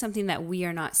seeing something that we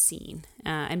are not seeing?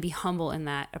 And be humble in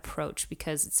that approach,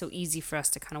 because it's so easy for us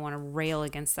to kind of want to rail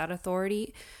against that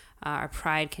authority. Our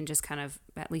pride can just kind of,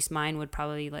 at least mine would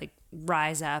probably like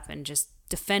rise up and just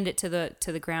defend it to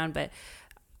the ground. But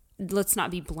let's not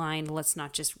be blind. Let's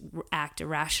not just act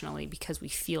irrationally because we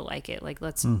feel like it. Like,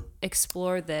 let's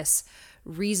explore this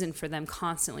reason for them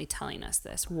constantly telling us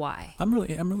this. Why?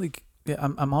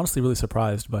 I'm honestly really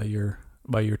surprised by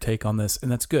your take on this,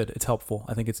 and that's good. It's helpful.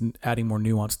 I think it's adding more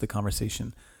nuance to the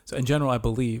conversation. So in general, I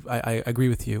believe I agree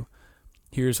with you.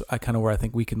 Here's kind of where I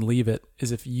think we can leave it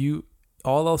is if you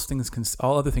all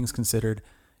other things considered,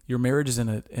 your marriage is in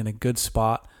a good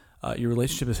spot. Your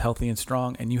relationship is healthy and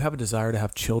strong, and you have a desire to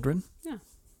have children,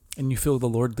 and you feel the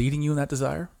Lord leading you in that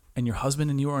desire, and your husband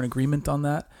and you are in agreement on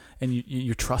that, and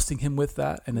you're trusting Him with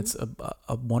that, and it's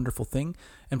a wonderful thing.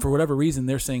 And for whatever reason,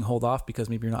 they're saying hold off because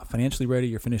maybe you're not financially ready,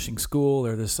 you're finishing school,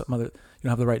 or there's some other, you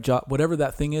don't have the right job, whatever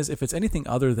that thing is. If it's anything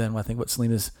other than I think what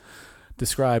Selena's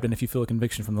described, and if you feel a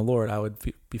conviction from the Lord, I would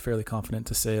be fairly confident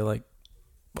to say like,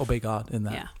 obey God in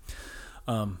that.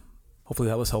 Yeah. Hopefully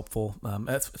that was helpful.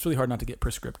 It's really hard not to get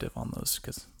prescriptive on those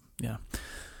because,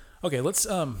 Okay, let's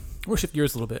we'll shift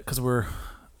gears a little bit because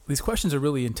these questions are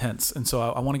really intense, and so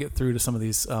I want to get through to some of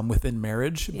these within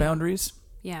marriage boundaries.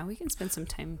 Yeah, we can spend some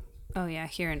time. Oh yeah,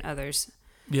 here and others.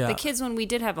 Yeah, the kids when we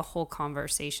did have a whole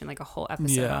conversation, like a whole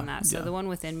episode on that. So the one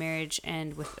within marriage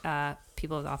and with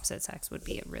people of the opposite sex would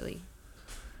be really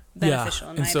beneficial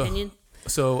in my opinion.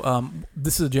 So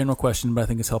this is a general question, but I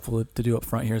think it's helpful to do up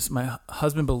front here. My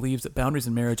husband believes that boundaries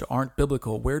in marriage aren't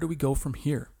biblical. Where do we go from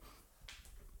here?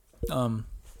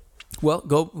 Well,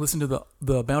 go listen to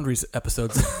the boundaries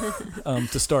episodes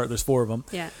to start. There's 4 of them.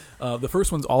 Yeah. The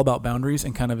first one's all about boundaries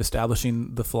and kind of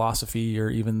establishing the philosophy or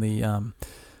even the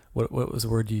what was the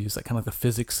word you used? Like kind of like the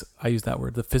physics. I use that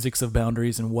word, the physics of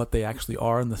boundaries and what they actually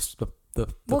are and the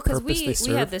because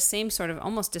we had the same sort of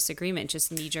almost disagreement,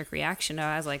 just knee-jerk reaction.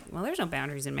 I was like, well, there's no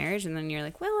boundaries in marriage. And then you're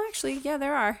like, well, actually, yeah,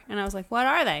 there are. And I was like, what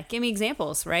are they? Give me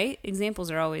examples, right? Examples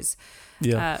are always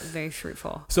very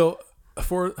fruitful. So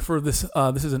for this,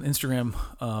 this is an Instagram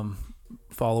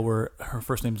follower. Her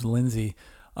first name's Lindsay.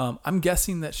 I'm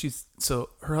guessing that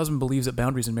her husband believes that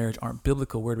boundaries in marriage aren't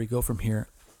biblical. Where do we go from here?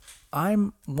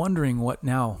 I'm wondering what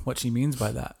she means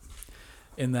by that.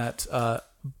 In that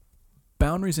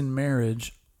boundaries in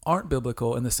marriage aren't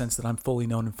biblical in the sense that I'm fully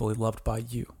known and fully loved by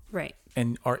you. Right.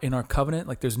 And are in our covenant,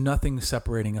 like there's nothing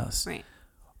separating us. Right.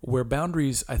 Where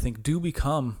boundaries, I think, do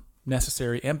become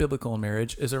necessary and biblical in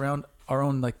marriage is around our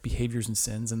own like behaviors and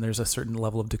sins, and there's a certain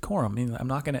level of decorum. I mean, I'm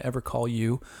not going to ever call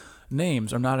you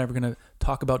names. I'm not ever going to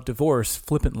talk about divorce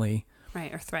flippantly.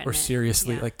 Right, or threaten or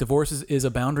seriously. Like divorce is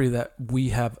a boundary that we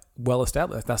have well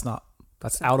established. That's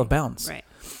out of bounds. Right.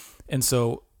 And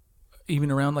so even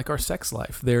around like our sex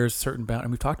life, there's certain boundaries,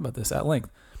 and we've talked about this at length.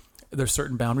 There's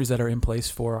certain boundaries that are in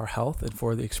place for our health and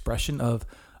for the expression of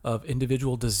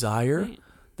individual desire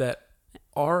that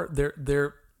are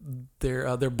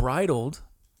they're bridled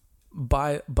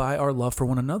by our love for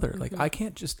one another. Like I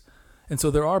can't just, and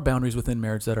so there are boundaries within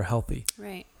marriage that are healthy.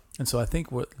 Right. And so I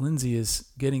think what Lindsay is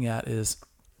getting at is,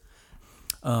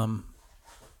 I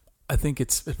think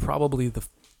it's probably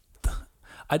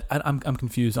I'm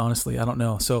confused, honestly. I don't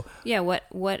know. So yeah,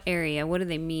 what area? What do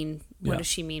they mean? What does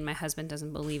she mean? My husband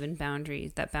doesn't believe in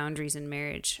boundaries. That boundaries in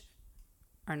marriage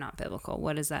are not biblical.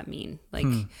 What does that mean? Like,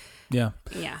 yeah.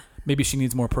 Maybe she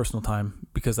needs more personal time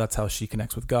because that's how she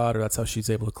connects with God, or that's how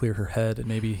she's able to clear her head. And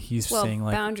maybe he's saying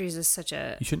like, boundaries is such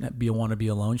a, you shouldn't want to be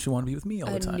alone. You should want to be with me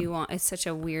all the time. It's such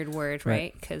a weird word,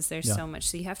 right? Because there's so much.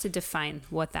 So you have to define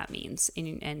what that means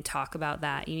and talk about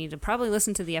that. You need to probably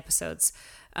listen to the episodes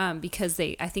because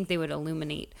I think they would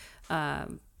illuminate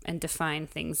and define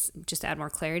things, just add more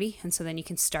clarity. And so then you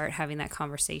can start having that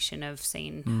conversation of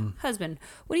saying, husband,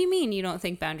 what do you mean you don't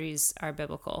think boundaries are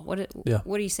biblical? What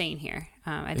are you saying here?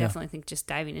 I definitely think just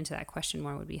diving into that question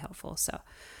more would be helpful. So,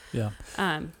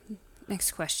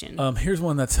 next question. Here's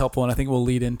one that's helpful, and I think we'll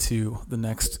lead into the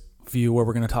next view where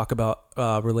we're going to talk about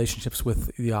relationships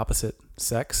with the opposite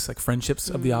sex, like friendships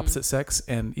of the opposite sex,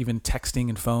 and even texting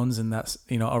and phones, and that's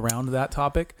around that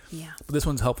topic. Yeah. But this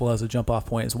one's helpful as a jump off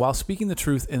point. Is while speaking the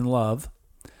truth in love,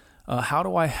 how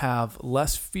do I have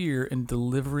less fear in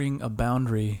delivering a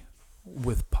boundary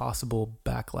with possible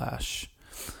backlash?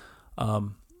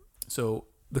 So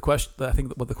the question, I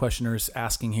think what the questioner is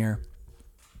asking here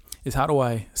is, how do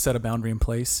I set a boundary in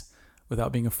place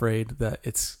without being afraid that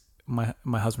it's my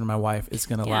husband or my wife is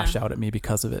going to lash out at me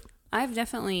because of it? I'm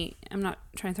not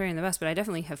trying to throw you in the bus, but I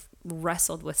definitely have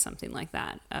wrestled with something like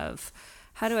that of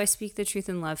how do I speak the truth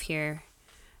in love here?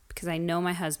 Because I know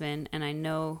my husband and I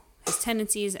know his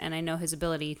tendencies and I know his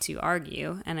ability to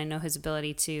argue and I know his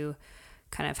ability to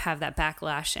kind of have that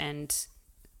backlash and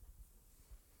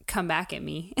come back at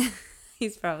me.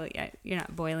 He's probably, you're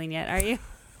not boiling yet, are you?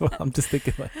 Well, I'm just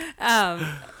thinking like, how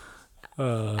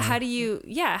do you,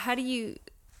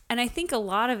 and I think a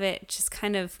lot of it just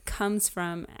kind of comes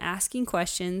from asking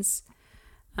questions,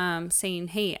 saying,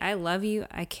 hey, I love you.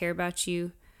 I care about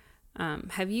you.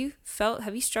 Have you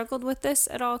struggled with this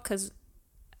at all?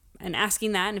 And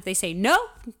asking that, and if they say no,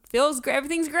 feels great,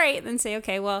 everything's great, then say,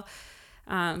 okay, well,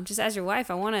 just as your wife,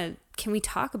 can we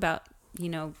talk about,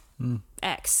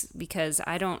 X, because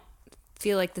I don't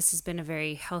feel like this has been a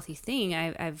very healthy thing.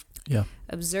 I've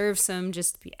observed some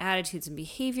just attitudes and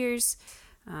behaviors.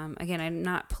 Again, I'm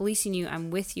not policing you. I'm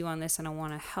with you on this and I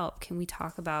want to help. Can we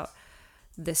talk about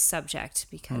this subject?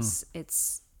 Because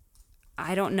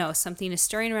I don't know, something is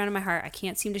stirring around in my heart. I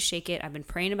can't seem to shake it. I've been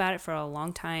praying about it for a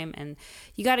long time, and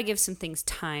you got to give some things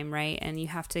time, right? And you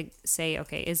have to say,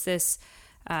 okay, is this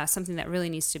something that really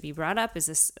needs to be brought up? Is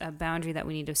this a boundary that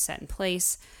we need to set in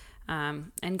place?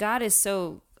 And God is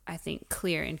so, I think,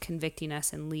 clear in convicting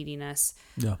us and leading us.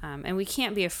 Yeah. And we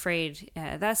can't be afraid.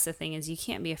 That's the thing, is you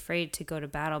can't be afraid to go to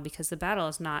battle, because the battle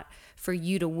is not for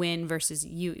you to win versus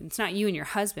you. It's not you and your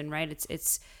husband, right?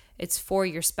 It's for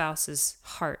your spouse's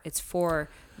heart. It's for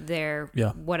their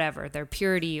whatever, their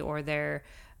purity or their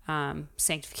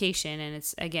sanctification. And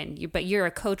it's, again, but you're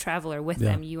a co-traveler with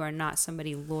them. You are not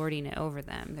somebody lording it over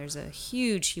them. There's a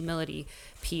huge humility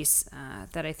piece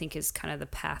that I think is kind of the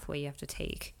pathway you have to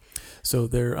take. So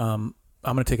I'm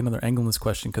going to take another angle in this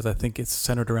question, because I think it's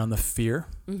centered around the fear,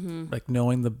 like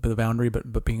knowing the boundary,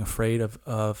 but being afraid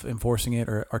of enforcing it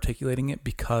or articulating it,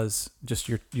 because just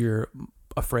you're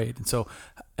afraid.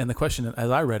 And the question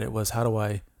as I read it was, how do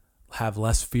I have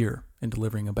less fear in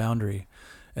delivering a boundary?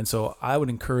 And so I would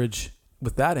encourage,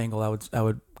 with that angle, I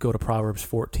would go to Proverbs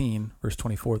 14, verse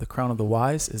 24. The crown of the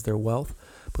wise is their wealth,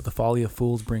 but the folly of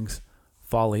fools brings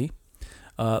folly.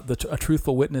 A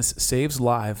truthful witness saves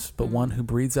lives, but one who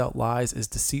breathes out lies is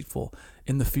deceitful.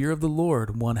 In the fear of the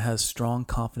Lord, one has strong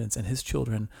confidence, and his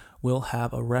children will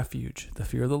have a refuge. The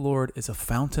fear of the Lord is a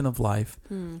fountain of life,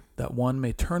 that one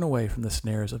may turn away from the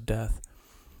snares of death.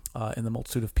 In the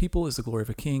multitude of people is the glory of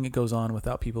a king. It goes on,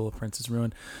 without people a prince is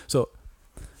ruined. So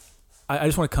I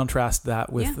just want to contrast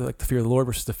that with like the fear of the Lord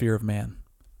versus the fear of man.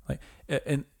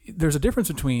 And there's a difference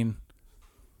between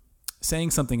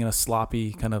saying something in a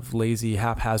sloppy, kind of lazy,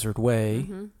 haphazard way,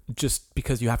 just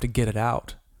because you have to get it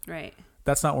out. Right.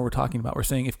 That's not what we're talking about. We're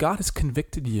saying if God has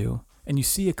convicted you and you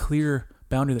see a clear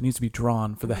boundary that needs to be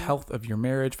drawn for the health of your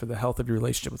marriage, for the health of your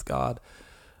relationship with God,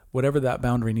 whatever that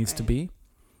boundary needs to be,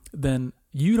 then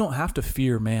you don't have to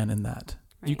fear man in that.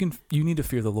 Right. You need to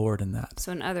fear the Lord in that.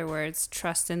 So in other words,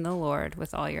 trust in the Lord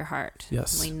with all your heart.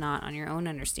 Yes. Lean not on your own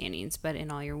understandings, but in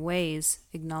all your ways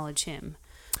acknowledge him,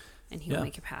 and he will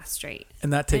make your path straight.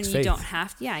 And that takes faith.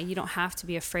 You don't have to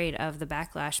be afraid of the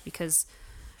backlash, because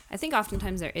I think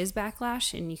oftentimes there is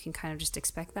backlash and you can kind of just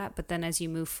expect that. But then as you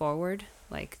move forward,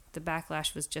 like the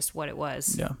backlash was just what it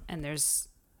was. Yeah. And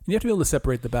you have to be able to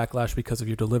separate the backlash because of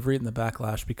your delivery and the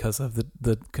backlash because of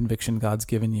the conviction God's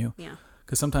given you. Yeah.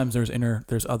 Because sometimes there's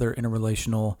other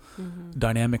interrelational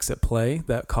dynamics at play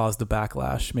that cause the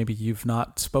backlash. Maybe you've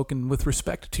not spoken with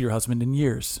respect to your husband in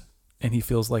years, and he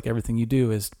feels like everything you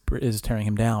do is tearing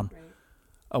him down.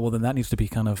 Right. Well, then that needs to be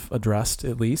kind of addressed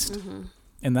at least.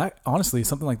 And that, honestly,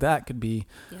 something like that could be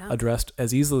addressed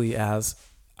as easily as,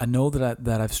 I know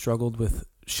that I've struggled with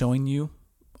showing you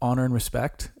honor and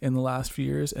respect in the last few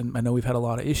years, and I know we've had a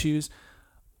lot of issues,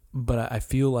 but I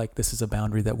feel like this is a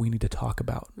boundary that we need to talk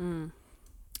about.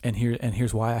 And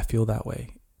here's why I feel that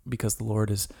way. Because the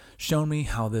Lord has shown me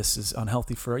how this is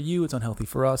unhealthy for you, it's unhealthy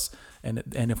for us, and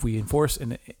if we enforce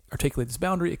and articulate this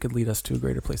boundary, it could lead us to a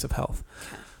greater place of health.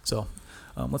 Okay. So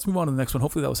let's move on to the next one.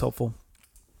 Hopefully that was helpful.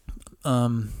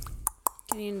 Getting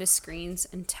into screens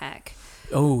and tech.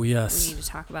 Oh, yes. We need to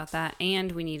talk about that,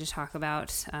 and we need to talk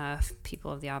about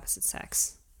people of the opposite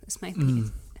sex. This might be...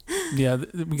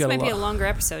 This might be a longer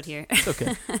episode here. It's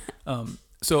okay.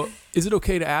 So is it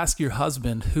okay to ask your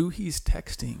husband who he's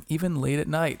texting, even late at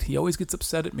night? He always gets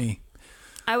upset at me.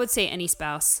 I would say any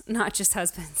spouse, not just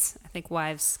husbands. I think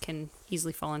wives can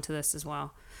easily fall into this as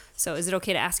well. So is it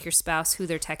okay to ask your spouse who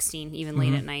they're texting, even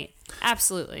late at night?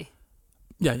 Absolutely.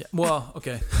 Yeah. Well,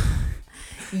 okay.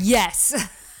 Yes.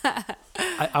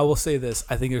 I will say this.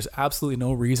 I think there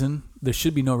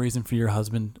should be no reason for your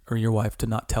husband or your wife to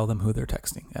not tell them who they're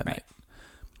texting at night.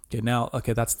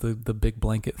 Okay, that's the big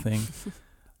blanket thing.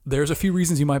 there's a few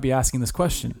reasons you might be asking this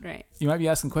question. Right. You might be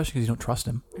asking the question because you don't trust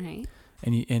him. Right.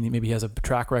 And maybe he has a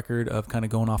track record of kind of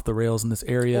going off the rails in this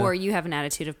area. Or you have an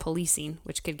attitude of policing,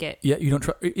 which could get... Yeah, you don't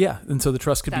trust... Yeah, and so the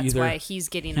trust could be either... That's why he's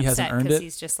getting upset, because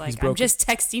he's just like, I'm just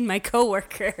texting my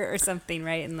coworker or something,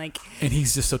 right? And like... And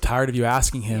he's just so tired of you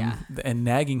asking him and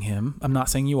nagging him. I'm not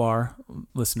saying you are,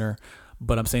 listener,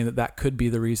 but I'm saying that could be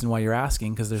the reason why you're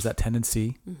asking, because there's that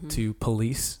tendency to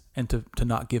police and to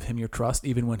not give him your trust,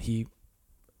 even when he,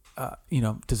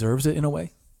 deserves it in a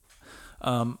way.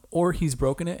 Or he's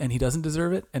broken it and he doesn't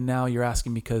deserve it, and now you're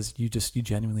asking because you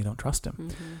genuinely don't trust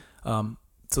him.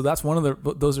 So that's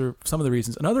those are some of the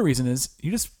reasons. Another reason is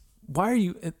why are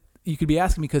you could be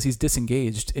asking because he's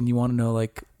disengaged, and you want to know,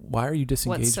 like, why are you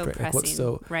disengaged? What's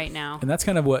so pressing right now? And that's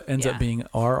kind of what ends up being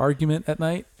our argument at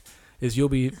night, is you'll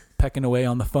be pecking away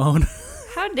on the phone.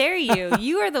 How dare you?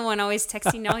 You are the one always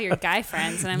texting all your guy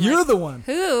friends, and You're the one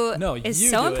who is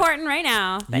so important right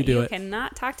now that you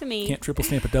cannot talk to me. Can't triple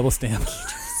stamp a double stamp.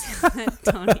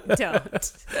 Don't.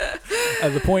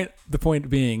 The point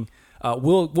being,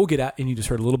 we'll get at, and you just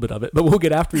heard a little bit of it, but we'll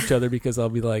get after each other, because I'll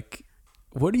be like,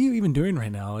 what are you even doing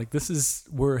right now? Like,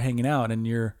 we're hanging out, and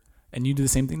you do the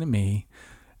same thing to me,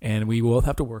 and we both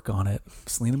have to work on it.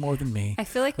 Selena more than me. I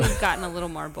feel like we've gotten a little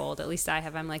more bold. At least I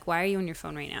have. I'm like, why are you on your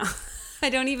phone right now? I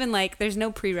don't even there's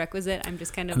no prerequisite. I'm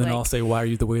just kind of and then I'll say, why are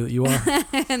you the way that you are?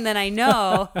 And then I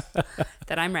know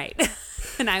that I'm right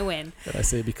and I win. And I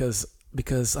say, because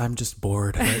I'm just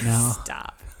bored right now.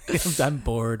 Stop. I'm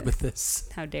bored with this.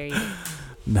 How dare you?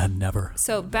 Never.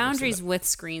 So boundaries with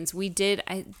screens. Did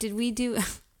we do,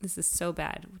 this is so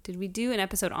bad. Did we do an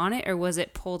episode on it, or was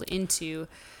it pulled into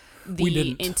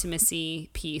the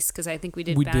intimacy piece? Because I think we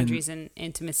did boundaries and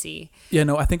intimacy. Yeah,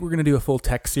 no, I think we're going to do a full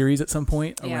tech series at some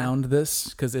point around this,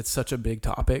 because it's such a big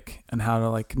topic, and how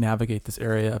to navigate this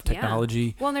area of technology.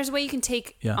 Yeah. Well, and there's a way you can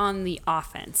take on the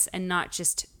offense and not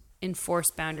just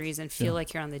enforce boundaries and feel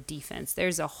like you're on the defense.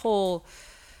 There's a whole,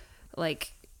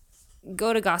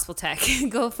 go to Gospel Tech,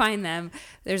 go find them.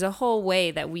 There's a whole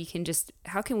way that we can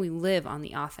how can we live on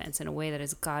the offense in a way that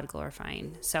is God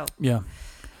glorifying? So, yeah.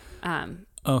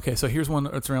 Okay, so here's one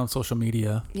that's around social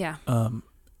media. Yeah.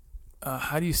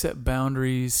 How do you set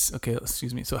boundaries? Okay,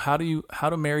 excuse me. So how do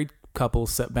married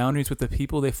couples set boundaries with the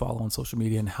people they follow on social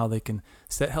media, and how they can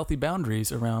set healthy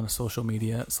boundaries around social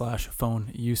media /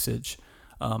 phone usage?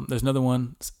 There's another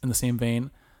one in the same vein,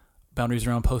 boundaries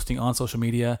around posting on social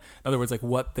media. In other words,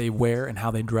 what they wear and how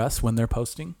they dress when they're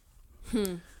posting.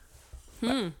 I'm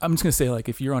just going to say,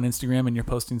 if you're on Instagram and you're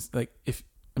posting, if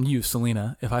you,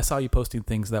 Selena, if I saw you posting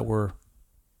things that were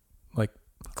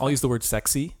I'll use the word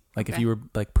sexy, if you were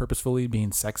purposefully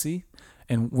being sexy,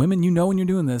 and women, when you're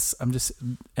doing this,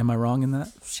 am I wrong in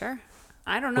that? Sure.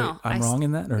 I don't know. Wait, I'm wrong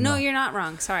in that, or no? No, you're not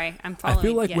wrong. Sorry. I'm following. I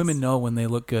feel like women know when they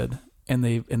look good, and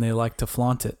they like to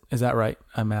flaunt it. Is that right?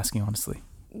 I'm asking honestly.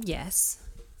 Yes.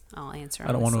 I'll answer honestly.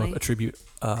 I don't want to attribute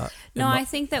no, I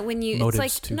think that when you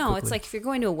it's like if you're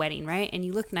going to a wedding, right? And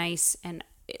you look nice, and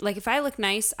if I look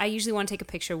nice, I usually want to take a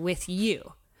picture with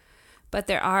you. But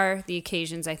there are the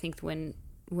occasions, I think, when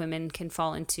women can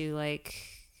fall into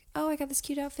oh, I got this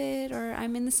cute outfit, or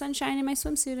I'm in the sunshine in my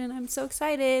swimsuit and I'm so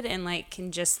excited, and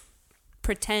can just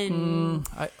pretend.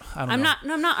 I don't know.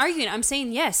 I'm not arguing. I'm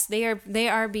saying yes, they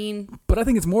are being. But I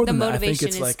think it's more than that. I think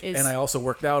it's is, and I also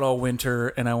worked out all winter,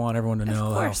 and I want everyone to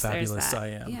know how fabulous I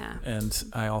am. Yeah. And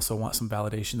I also want some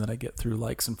validation that I get through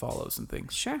likes and follows and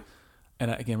things. Sure.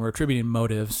 And again, we're attributing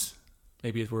motives.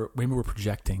 Maybe we're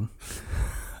projecting.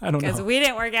 I don't know. Because we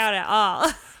didn't work out at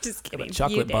all. Just kidding.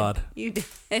 Chocolate bod. You did.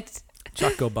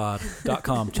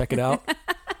 Chocobod.com. Check it out.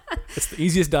 It's the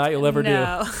easiest diet you'll ever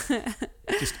do.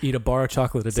 Just eat a bar of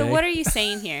chocolate a day. So what are you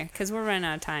saying here? Because we're running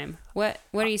out of time. What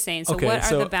are you saying? So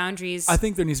what are the boundaries? I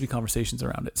think there needs to be conversations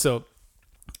around it. So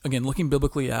again, looking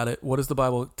biblically at it, what does the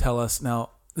Bible tell us?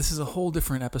 Now, this is a whole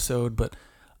different episode, but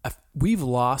we've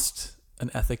lost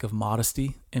an ethic of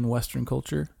modesty in Western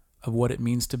culture, of what it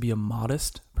means to be a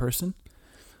modest person.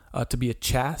 To be a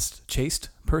chaste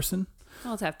person.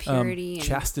 Well, to have purity, and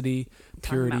chastity,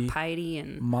 purity, piety,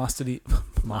 and modesty.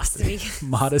 That's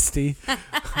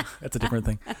a different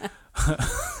thing.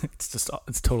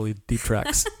 It's totally deep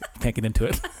tracks. Can't get into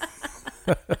it.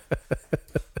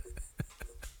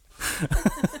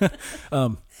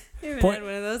 Haven't had one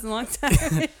of those in a long time.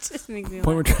 It just makes me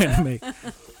point we're trying to make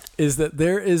is that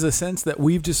there is a sense that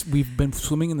we've been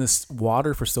swimming in this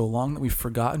water for so long that we've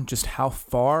forgotten just how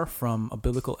far from a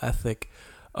biblical ethic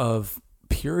of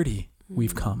purity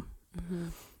we've come. Mm-hmm.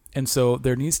 And so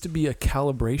there needs to be a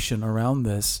calibration around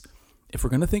this. If we're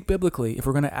going to think biblically, if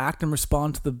we're going to act and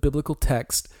respond to the biblical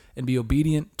text and be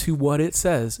obedient to what it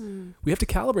says, we have to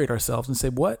calibrate ourselves and say,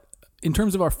 what in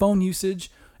terms of our phone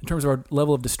usage, in terms of our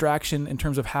level of distraction, in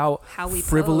terms of how we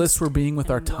frivolous we're being with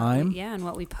our time. And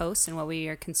what we post and what we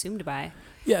are consumed by.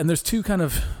 Yeah, and there's two kind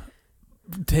of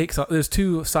there's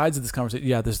two sides of this conversation.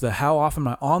 Yeah, there's the how often am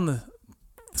I on the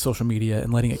social media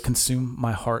and letting it consume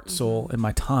my heart, soul, and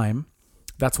my time.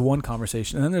 That's one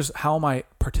conversation. And then there's how am I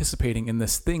participating in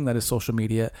this thing that is social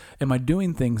media? Am I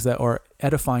doing things that are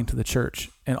edifying to the church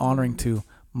and honoring to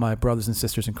my brothers and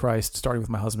sisters in Christ, starting with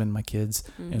my husband, my kids,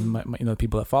 and my the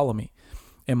people that follow me?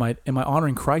 Am I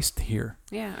honoring Christ here?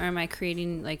 Yeah, or am I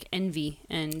creating like envy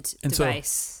and device?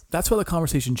 So that's where the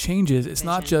conversation changes. It's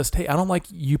not just, hey, I don't like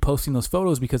you posting those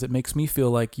photos because it makes me feel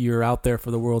like you're out there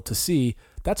for the world to see.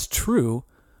 That's true.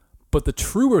 But the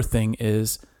truer thing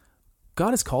is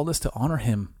God has called us to honor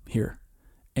him here.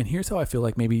 And here's how I feel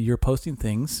like maybe you're posting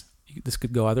things, this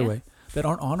could go either way, that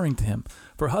aren't honoring to him.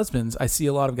 For husbands, I see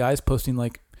a lot of guys posting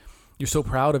like, you're so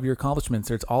proud of your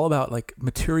accomplishments. It's all about like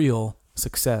material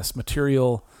success,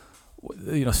 material,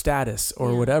 status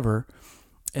or whatever.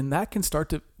 And that can start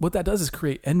to, what that does is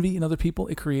create envy in other people.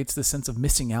 It creates this sense of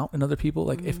missing out in other people.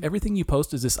 Like if everything you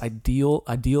post is this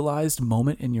idealized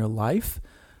moment in your life,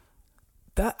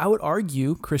 that I would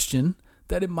argue, Christian,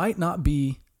 that it might not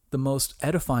be the most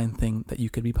edifying thing that you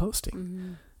could be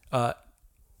posting.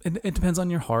 It depends on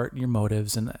your heart, your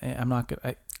motives, and I'm not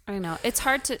good. I know it's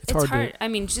hard. I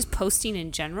mean, just posting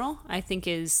in general, I think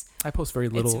I post very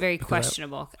little. It's very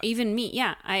questionable. Even me,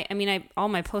 yeah. I mean, all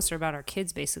my posts are about our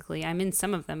kids, basically. I'm in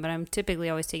some of them, but I'm typically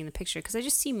always taking the picture because I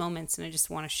just see moments and I just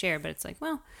want to share. But it's like,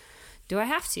 well, do I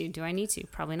have to? Do I need to?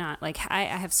 Probably not. Like I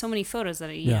have so many photos that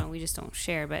we just don't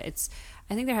share. But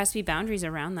I think there has to be boundaries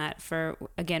around that. For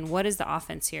again, what is the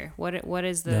offense here? What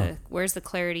is the where's the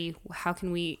clarity? How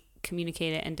can we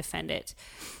communicate it and defend it?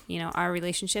 Our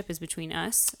relationship is between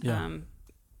us.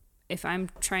 If I'm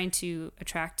trying to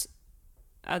attract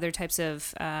other types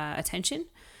of attention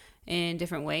in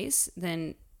different ways,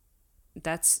 then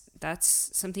that's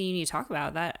something you need to talk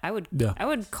about. That I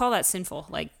would call that sinful.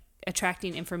 Like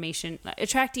attracting information,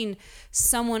 attracting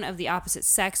someone of the opposite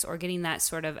sex, or getting that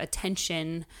sort of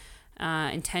attention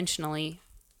intentionally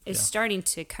is starting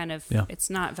to kind of. It's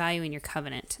not valuing your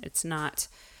covenant. It's not.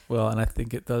 Well, and I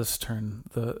think it does turns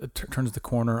the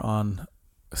corner on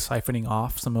siphoning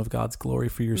off some of God's glory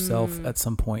for yourself at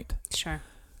some point. Sure.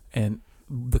 And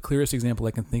the clearest example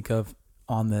I can think of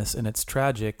on this, and it's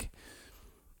tragic,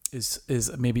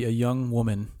 is maybe a young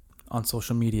woman on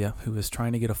social media who is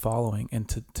trying to get a following, and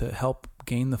to help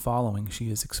gain the following,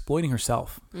 she is exploiting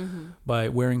herself by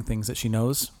wearing things that she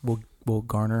knows will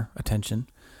garner attention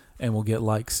and will get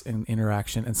likes and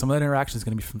interaction. And some of that interaction is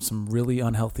going to be from some really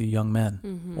unhealthy young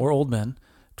men or old men,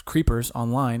 creepers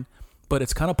online. But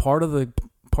it's kind of part of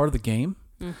the game.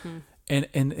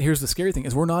 And here's the scary thing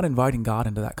is we're not inviting God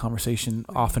into that conversation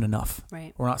often enough.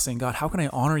 Right. We're not saying, God, how can I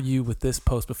honor you with this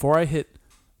post before I hit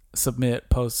submit,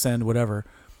 post, send, whatever?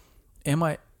 Am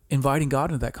I inviting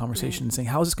God into that conversation and saying,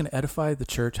 how is this going to edify the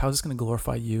church? How is this going to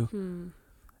glorify you?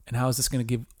 And how is this going to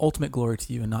give ultimate glory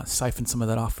to you and not siphon some of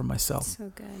that off from myself?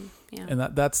 So good. Yeah. And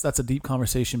that's a deep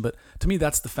conversation. But to me,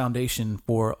 that's the foundation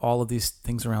for all of these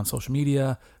things around social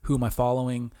media. Who am I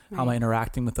following? How am I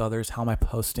interacting with others? How am I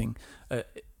posting?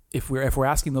 If we're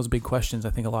asking those big questions, I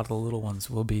think a lot of the little ones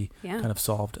will be kind of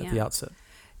solved at the outset.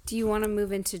 Do you want to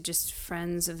move into just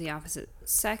friends of the opposite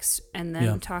sex and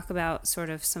then talk about sort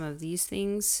of some of these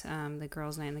things, the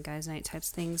girls' night and the guys' night types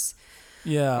things?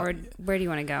 Yeah. Or where do you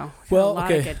want to go? Well, a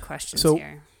lot of good questions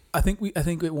here. I think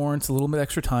it warrants a little bit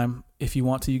extra time. If you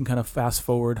want to, you can kind of fast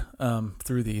forward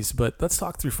through these. But let's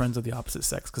talk through friends of the opposite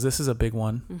sex, because this is a big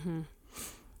one.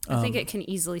 I think it can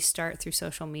easily start through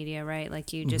social media, right?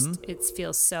 Like you just, it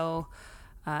feels so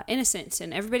innocent,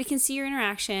 and everybody can see your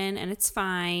interaction, and it's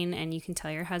fine, and you can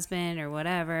tell your husband or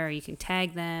whatever, or you can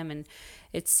tag them, and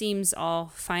it seems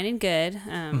all fine and good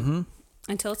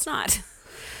until it's not.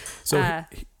 So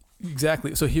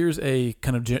exactly. So here's a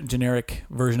kind of generic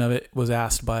version of it. Was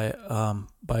asked by an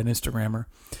Instagrammer.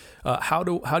 How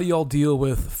do y'all deal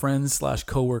with friends /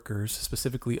 coworkers,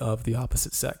 specifically of the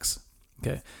opposite sex?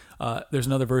 Okay. There's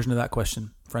another version of that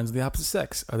question. Friends of the opposite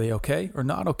sex, are they okay or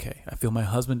not okay? I feel my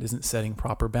husband isn't setting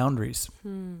proper boundaries.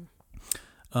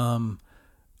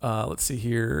 Let's see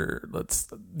here.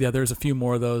 There's a few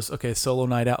more of those. Okay, solo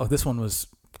night out. Oh, this one was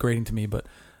grating to me, but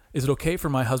is it okay for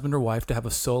my husband or wife to have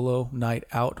a solo night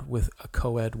out with a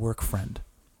co-ed work friend?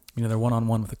 They're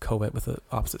one-on-one with a co-ed, with an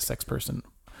opposite sex person.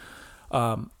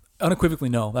 Unequivocally,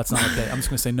 no, that's not okay. I'm just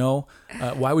going to say no.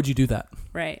 Why would you do that?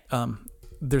 Right.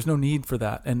 There's no need for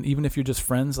that. And even if you're just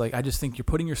friends, like I just think you're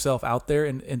putting yourself out there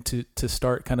and to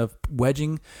start kind of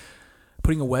wedging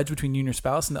putting a wedge between you and your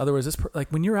spouse. In other words, like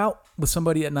when you're out with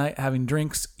somebody at night, having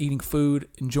drinks, eating food,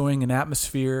 enjoying an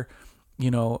atmosphere,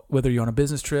 whether you're on a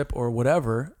business trip or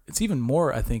whatever, it's even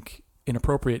more, I think,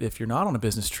 inappropriate if you're not on a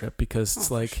business trip, because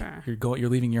it's you're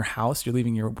leaving your house, you're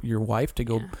leaving your wife to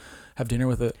go have dinner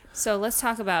with it. So let's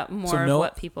talk about more of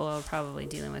what people are probably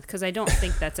dealing with, because I don't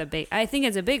think that's I think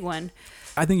it's a big one.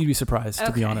 I think you'd be surprised,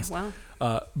 to be honest. Well,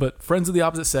 but friends of the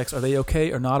opposite sex, are they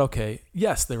okay or not okay?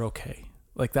 Yes, they're okay.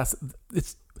 Like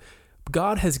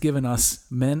God has given us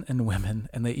men and women,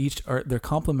 and they're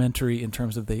complementary in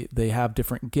terms of they have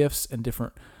different gifts and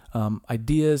different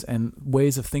ideas and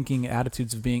ways of thinking,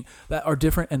 attitudes of being that are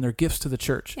different, and they're gifts to the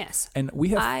church. Yes. And we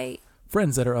have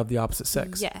friends that are of the opposite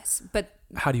sex. Yes, but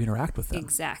how do you interact with them?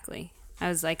 Exactly. I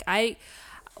was like,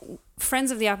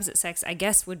 friends of the opposite sex, I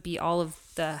guess, would be all of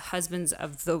the husbands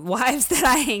of the wives that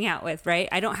I hang out with, right?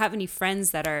 I don't have any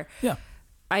friends that are. Yeah.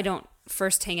 I don't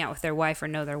first hang out with their wife or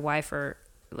know their wife, or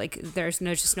like there's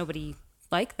just nobody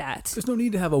like that. There's no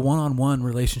need to have a one-on-one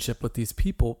relationship with these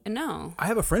people. No. I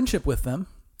have a friendship with them,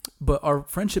 but our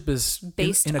friendship is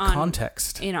based in a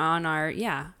context.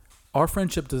 Our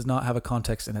friendship does not have a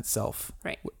context in itself.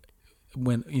 Right.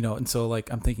 When, and so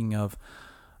like I'm thinking of,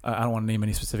 I don't want to name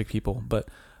any specific people, but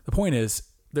the point is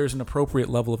there's an appropriate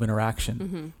level of interaction.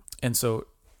 Mm-hmm. And so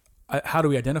how do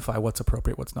we identify what's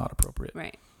appropriate, what's not appropriate?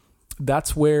 Right.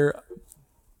 That's where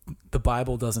the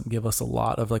Bible doesn't give us a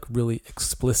lot of like really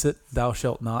explicit thou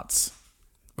shalt nots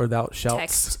or thou shalt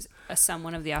text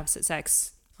someone of the opposite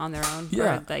sex on their own.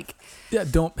 Yeah. Or like,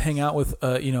 don't hang out with,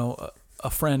 a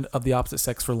friend of the opposite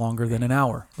sex for longer than an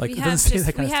hour. Like we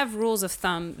have rules of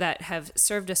thumb that have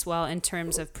served us well in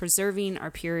terms of preserving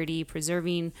our purity,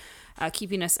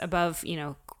 keeping us above,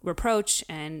 reproach,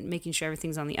 and making sure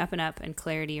everything's on the up and up, and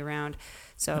clarity around.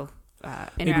 So,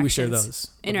 maybe we share those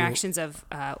interactions of,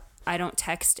 I don't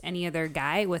text any other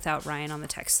guy without Ryan on the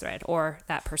text thread or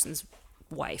that person's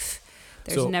wife.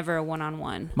 There's never a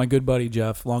one-on-one. My good buddy,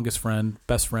 Jeff, longest friend,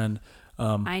 best friend.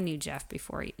 I knew Jeff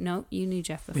before you. No, you knew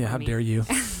Jeff before me. Yeah, how dare you?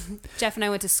 Jeff and I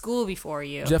went to school before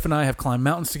you. Jeff and I have climbed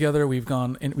mountains together. We've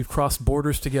crossed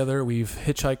borders together. We've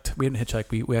hitchhiked. We didn't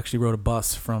hitchhike. We actually rode a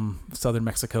bus from southern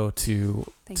Mexico to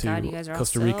Thank God you guys are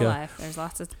Costa all still Rica. Alive. There's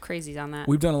lots of crazies on that.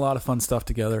 We've done a lot of fun stuff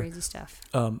together. Crazy stuff.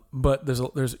 But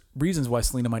there's reasons why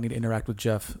Selena might need to interact with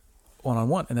Jeff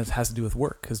one-on-one, and that has to do with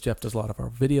work, because Jeff does a lot of our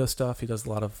video stuff. He does a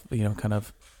lot of kind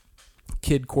of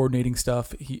kid coordinating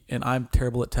stuff. And I'm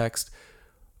terrible at text.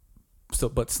 So,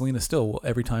 but Selena still will,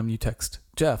 every time you text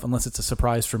Jeff, unless it's a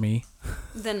surprise for me.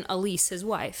 Then Elise, his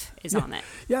wife, is on it.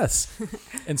 Yes.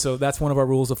 And so that's one of our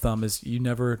rules of thumb is you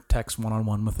never text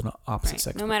one-on-one with an opposite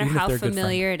sex. No matter how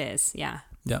familiar it is. Yeah.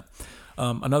 Yeah.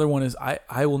 Another one is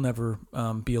I will never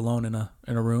be alone in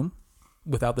a room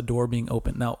without the door being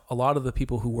open. Now, a lot of the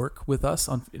people who work with us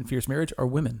in Fierce Marriage are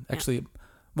women. Actually,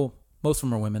 well, most of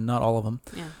them are women, not all of them.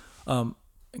 Yeah.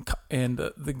 And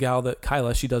the gal that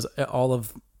Kyla, she does all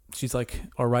of. She's like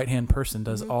our right-hand person,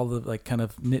 does all the like kind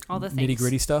of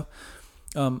nitty-gritty stuff.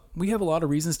 We have a lot of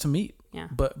reasons to meet,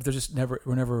 but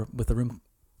we're never with the room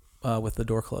with the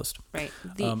door closed. Right.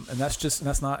 And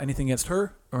that's not anything against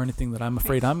her or anything that I'm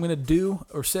afraid I'm going to do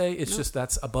or say. It's just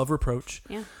that's above reproach.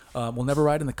 Yeah. We'll never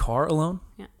ride in the car alone.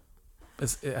 Yeah. I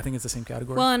think it's the same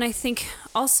category. Well, and I think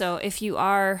also if you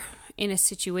are in a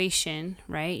situation,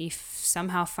 right, you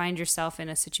somehow find yourself in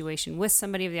a situation with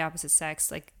somebody of the opposite sex,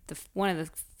 like one of the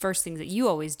first things that you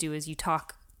always do is you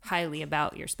talk highly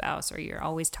about your spouse, or you're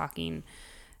always talking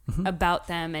about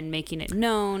them and making it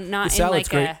known, not in like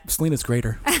great. Selena's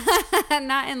greater.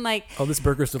 Not in like, oh, this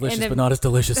burger's delicious, but not as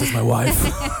delicious as my wife.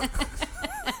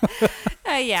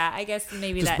 Yeah, I guess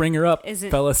maybe just bring her up,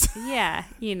 fellas. Yeah,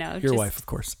 your wife, of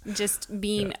course. Just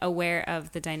being aware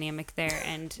of the dynamic there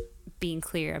and being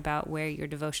clear about where your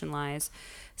devotion lies.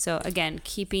 So again,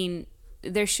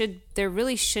 there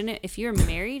really shouldn't, if you're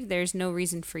married, there's no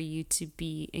reason for you to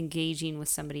be engaging with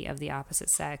somebody of the opposite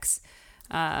sex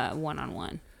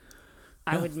one-on-one.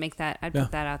 I would make that, I'd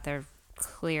put that out there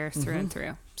clear through and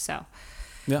through. So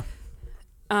yeah.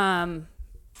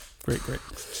 Great.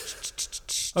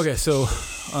 Okay, so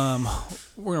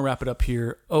we're gonna wrap it up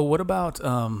here. Oh, what about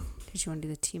did you want to do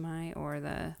the TMI or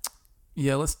the?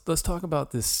 Yeah, let's talk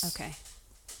about this. Okay.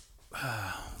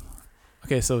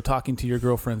 Okay, so talking to your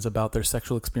girlfriends about their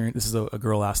sexual experience. This is a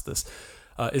girl asked this.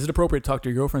 Is it appropriate to talk to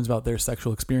your girlfriends about their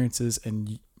sexual experiences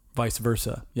and vice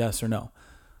versa? Yes or no?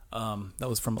 That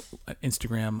was from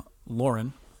Instagram,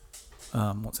 Lauren.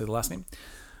 Won't say the last name.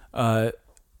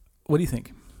 What do you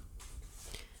think?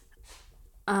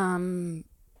 I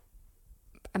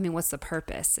mean, what's the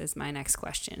purpose is my next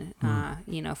question.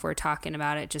 If we're talking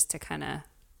about it just to kind of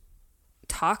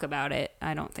talk about it,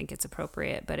 I don't think it's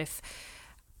appropriate. But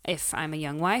if I'm a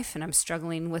young wife and I'm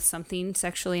struggling with something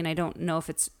sexually and I don't know if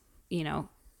it's,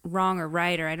 wrong or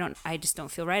right, or I just don't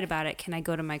feel right about it, can I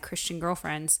go to my Christian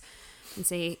girlfriends and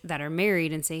say, that are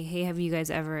married, and say, hey, have you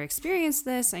guys ever experienced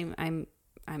this? I'm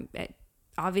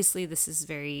obviously this is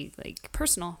very like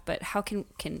personal, but how can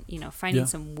finding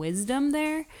some wisdom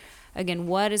there? Again,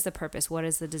 what is the purpose? What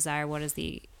is the desire? What is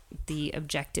the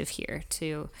objective here?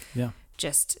 To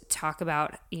just talk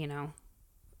about,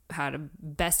 how to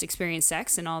best experience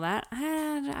sex and all that.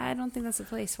 I don't think that's the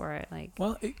place for it.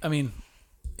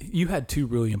 You had two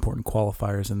really important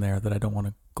qualifiers in there that I don't want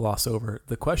to gloss over.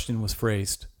 The question was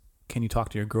phrased, can you talk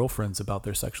to your girlfriends about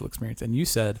their sexual experience? And you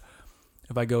said,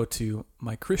 if I go to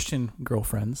my Christian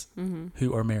girlfriends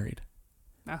who are married.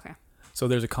 Okay. So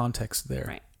there's a context there.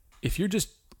 Right. If you're just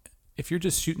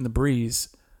shooting the breeze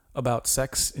about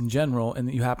sex in general,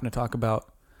 and you happen to talk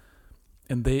about,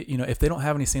 and they, if they don't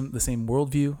have the same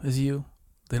worldview as you,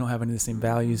 they don't have any of the same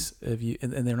values of you,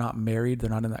 and they're not married, they're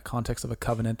not in that context of a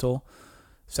covenantal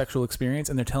sexual experience,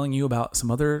 and they're telling you about some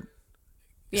other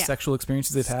sexual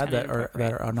experiences they've had that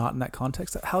are not in that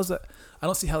context. How's that? I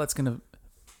don't see how that's going to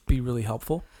be really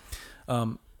helpful.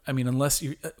 Unless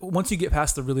once you get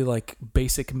past the really like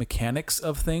basic mechanics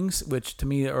of things, which to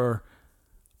me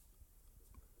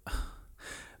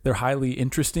they're highly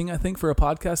interesting, I think, for a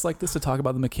podcast like this to talk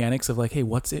about the mechanics of like, hey,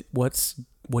 what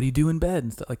do you do in bed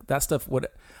and stuff like that stuff.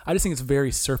 I just think it's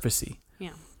very surfacey.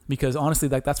 Yeah. Because honestly,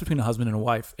 like that's between a husband and a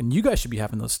wife, and you guys should be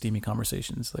having those steamy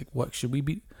conversations. Like, what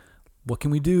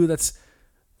can we do that's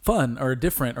fun or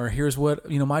different? Or here's what,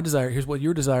 my desire, here's what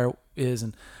your desire is,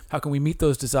 and how can we meet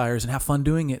those desires and have fun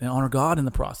doing it and honor God in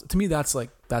the process? To me, that's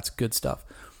good stuff.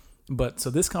 But so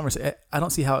this conversation, I don't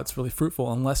see how it's really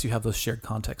fruitful unless you have those shared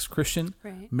contexts, Christian,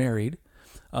 married.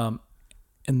 And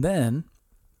then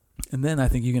I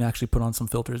think you can actually put on some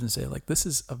filters and say, like, this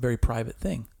is a very private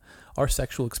thing. Our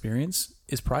sexual experience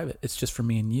is private. It's just for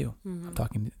me and you. Mm-hmm. I'm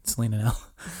talking to Selena now.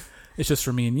 It's just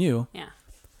for me and you. Yeah.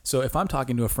 So if I'm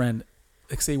talking to a friend,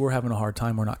 like say we're having a hard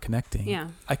time, we're not connecting. Yeah.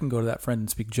 I can go to that friend and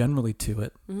speak generally to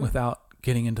it without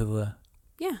getting into the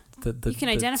you can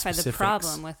identify the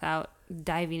problem without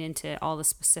diving into all the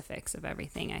specifics of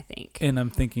everything, I think. And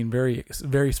I'm thinking very,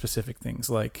 very specific things,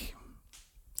 like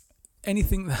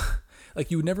anything that, like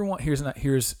you would never want, here's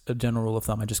a general rule of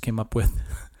thumb I just came up with.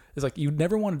 It's like you'd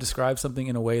never want to describe something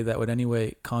in a way that would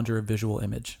anyway conjure a visual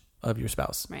image of your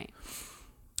spouse. Right.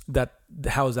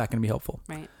 How is that going to be helpful?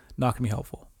 Right. Not going to be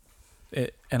helpful.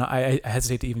 And I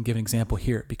hesitate to even give an example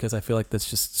here because I feel like that's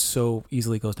just so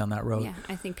easily goes down that road. Yeah,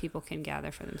 I think people can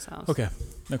gather for themselves. Okay.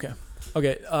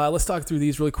 Let's talk through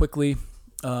these really quickly.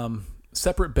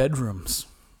 Separate bedrooms.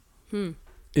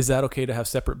 Is that okay to have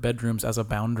separate bedrooms as a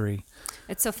boundary?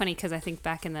 It's so funny because I think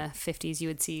back in the 50s you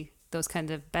would see those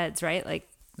kinds of beds, right? Like,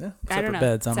 I don't know.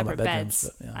 Beds. I don't know about bedrooms.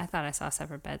 But, yeah. I thought I saw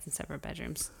separate beds and separate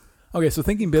bedrooms. Okay, so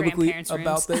thinking biblically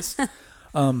about this,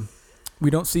 we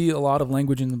don't see a lot of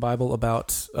language in the Bible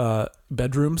about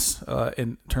bedrooms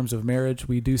in terms of marriage.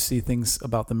 We do see things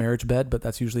about the marriage bed, but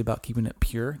that's usually about keeping it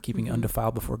pure, keeping it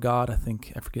undefiled before God. I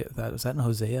forget that. Was that in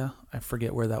Hosea? I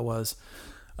forget where that was.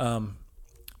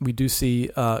 We do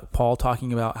see Paul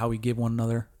talking about how we give one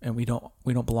another and we don't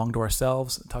belong to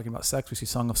ourselves. Talking about sex, we see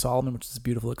Song of Solomon, which is a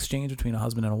beautiful exchange between a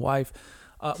husband and a wife.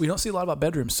 We don't see a lot about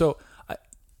bedrooms. So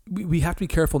we have to be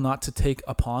careful not to take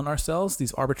upon ourselves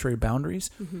these arbitrary boundaries.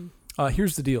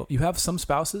 Here's the deal. You have some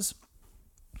spouses.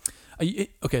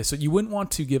 So you wouldn't want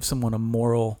to give someone a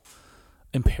moral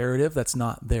imperative that's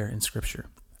not there in Scripture.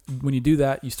 When you do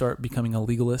that, you start becoming a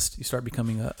legalist. You start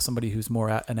becoming somebody who's more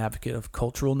an advocate of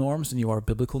cultural norms than you are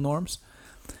biblical norms.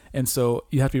 And so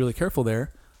you have to be really careful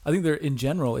there. I think in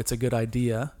general, it's a good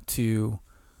idea to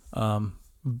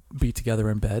be together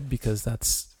in bed because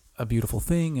that's a beautiful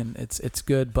thing and it's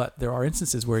good, but there are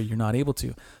instances where you're not able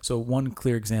to. So one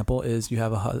clear example is you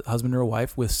have a husband or a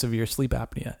wife with severe sleep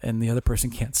apnea and the other person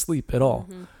can't sleep at all.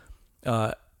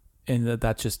 And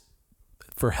that's just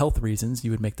for health reasons, you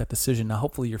would make that decision. Now,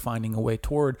 hopefully you're finding a way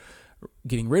toward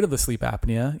getting rid of the sleep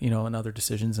apnea, and other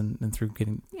decisions and through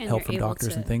getting help from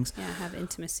doctors and things. Yeah, have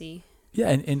intimacy. Yeah,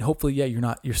 and hopefully,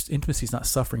 your intimacy's not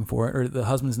suffering for it, or the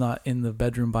husband's not in the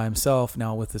bedroom by himself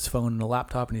now with his phone and a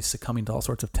laptop, and he's succumbing to all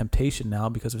sorts of temptation now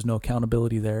because there's no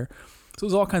accountability there. So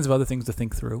there's all kinds of other things to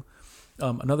think through.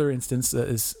 Another instance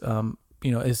is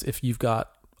if you've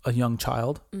got a young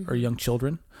child or young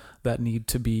children that need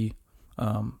to be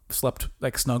slept,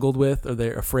 like snuggled with, or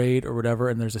they're afraid or whatever,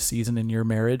 and there's a season in your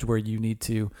marriage where you need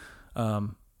to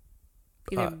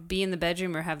either be in the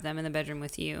bedroom or have them in the bedroom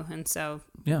with you. And so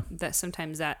that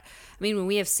sometimes when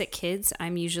we have sick kids,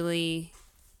 I'm usually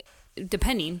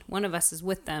depending, one of us is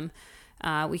with them.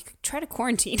 We try to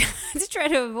quarantine to try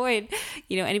to avoid,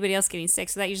 anybody else getting sick.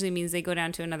 So that usually means they go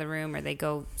down to another room or they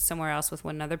go somewhere else with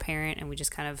one other parent, and we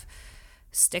just kind of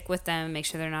stick with them, make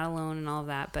sure they're not alone and all of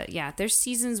that. But yeah, there's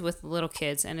seasons with little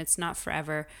kids, and it's not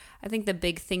forever. I think the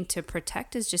big thing to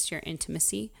protect is just your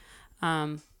intimacy,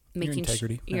 making your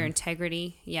integrity. Your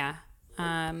integrity, yeah.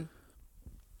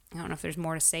 I don't know if there's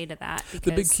more to say to that.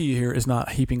 The big key here is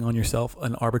not heaping on yourself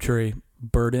an arbitrary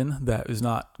burden that is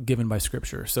not given by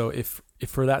Scripture. So if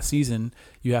for that season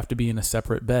you have to be in a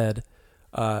separate bed,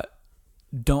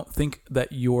 don't think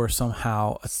that you're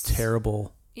somehow a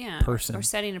terrible person. Or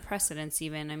setting a precedence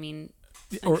even. I mean,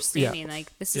 understanding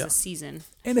this is a season.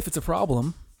 And if it's a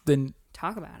problem, then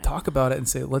talk about it. Talk about it and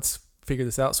say, let's figure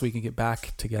this out so we can get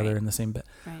back together in the same bed.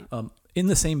 Right. In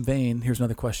the same vein, here's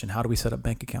another question. How do we set up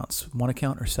bank accounts? One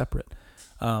account or separate?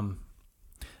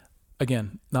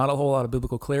 Again, not a whole lot of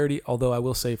biblical clarity, although I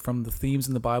will say from the themes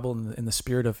in the Bible and in the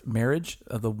spirit of marriage,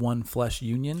 of the one flesh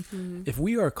union, if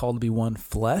we are called to be one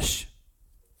flesh,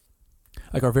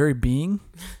 like our very being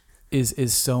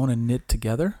is sewn and knit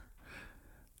together,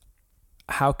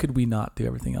 how could we not do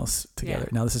everything else together?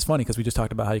 Now, this is funny because we just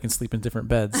talked about how you can sleep in different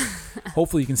beds.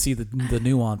 Hopefully you can see the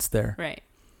nuance there. Right.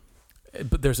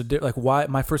 But there's why?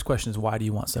 My first question is, why do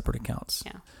you want separate accounts?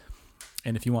 Yeah.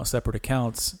 And if you want separate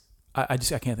accounts, I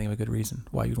can't think of a good reason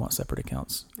why you'd want separate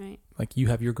accounts. Right. Like you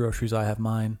have your groceries, I have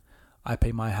mine. I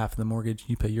pay my half of the mortgage,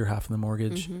 you pay your half of the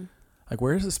mortgage. Mm-hmm. Like,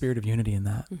 where's the spirit of unity in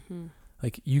that? Mm-hmm.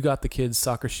 Like, you got the kids'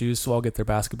 soccer shoes, so I'll get their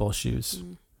basketball shoes.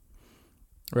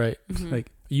 Mm-hmm. Right? Mm-hmm.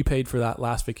 Like, you paid for that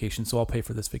last vacation, so I'll pay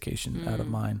for this vacation out of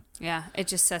mine. Yeah. It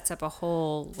just sets up a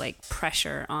whole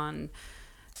pressure on,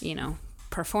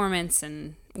 performance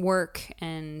and work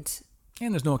and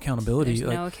there's no accountability.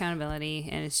 There's no accountability,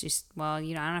 and it's just, I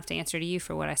don't have to answer to you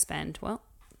for what I spend. Well,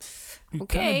 you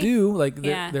okay. You kind of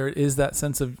do. There is that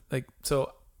sense of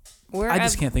so. I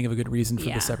just can't think of a good reason for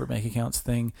the separate bank accounts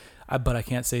thing, but I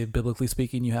can't say biblically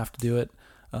speaking you have to do it.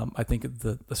 I think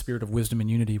the spirit of wisdom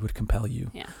and unity would compel you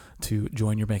to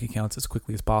join your bank accounts as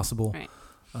quickly as possible. Right.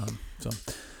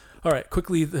 All right,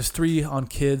 quickly, there's 3 on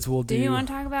kids. We'll do. Do you want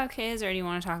to talk about kids, or do you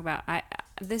want to talk about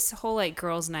this whole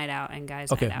girls' night out and guys'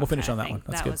 night out? Okay, we'll finish on that one.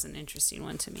 That was an interesting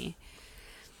one to me.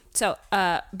 So,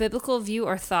 biblical view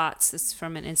or thoughts. This is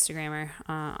from an Instagrammer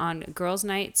on girls'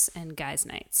 nights and guys'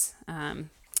 nights.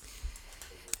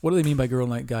 What do they mean by girl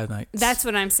night, guy night? That's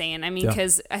what I'm saying. I mean,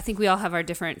 because I think we all have our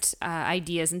different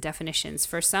ideas and definitions.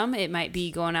 For some, it might be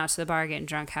going out to the bar, getting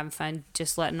drunk, having fun,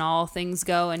 just letting all things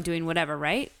go and doing whatever,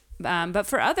 right? But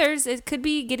for others, it could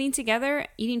be getting together,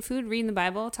 eating food, reading the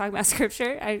Bible, talking about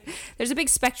Scripture. There's a big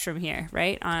spectrum here,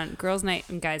 right, on girls' night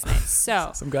and guys' night. So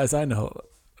some guys I know,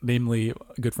 namely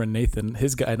a good friend Nathan,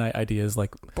 his guy night idea is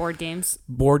board games.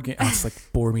 It's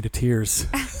bore me to tears.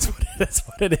 That's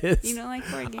what it is. You don't like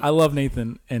board games? I love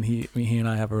Nathan, and he and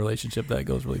I have a relationship that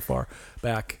goes really far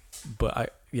back.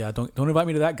 But don't invite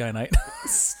me to that guy night.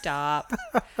 Stop.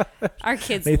 Our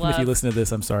kids Nathan, if you listen to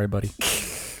this, I'm sorry, buddy.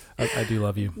 I do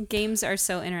love you. Games are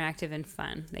so interactive and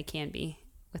fun. They can be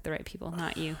with the right people,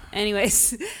 not you.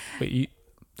 Anyways. Wait,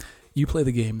 you play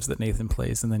the games that Nathan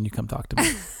plays, and then you come talk to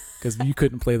me. Because you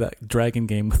couldn't play that dragon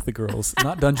game with the girls.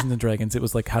 Not Dungeons and Dragons. It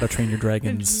was How to Train Your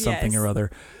Dragons, something or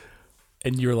other.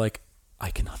 And you're like,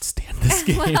 I cannot stand this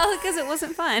game. Well, because it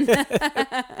wasn't fun.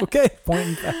 Okay,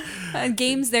 point.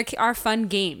 Games, there are fun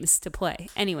games to play.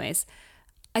 Anyways,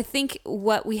 I think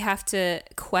what we have to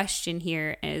question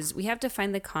here is we have to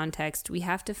find the context. We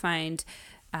have to find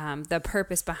the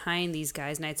purpose behind these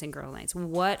guys' nights and girl nights.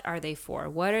 What are they for?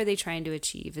 What are they trying to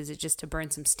achieve? Is it just to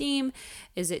burn some steam?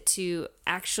 Is it to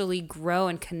actually grow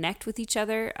and connect with each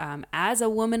other as a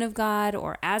woman of God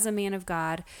or as a man of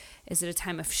God? Is it a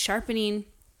time of sharpening?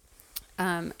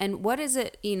 And what is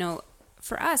it,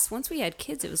 for us, once we had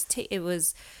kids, it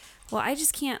was I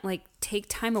just can't take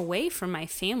time away from my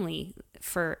family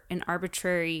for an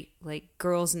arbitrary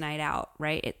girls' night out,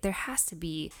 right? There has to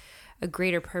be a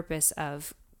greater purpose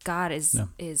of God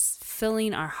is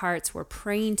filling our hearts. We're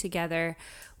praying together.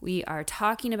 We are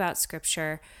talking about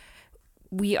Scripture.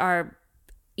 We are,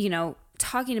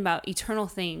 talking about eternal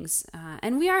things,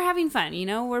 and we are having fun.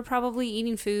 We're probably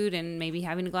eating food and maybe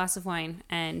having a glass of wine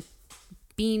and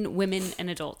being women and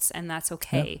adults, and that's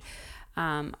okay.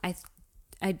 Yeah.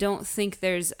 I don't think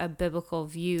there's a biblical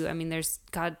view. I mean,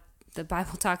 the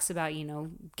Bible talks about,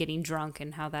 getting drunk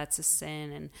and how that's a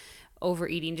sin, and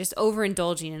overeating, just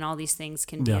overindulging in all these things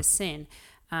can be a sin.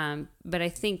 But I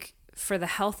think for the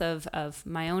health of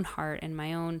my own heart and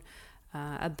my own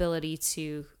ability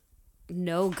to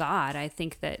know God, I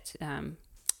think that,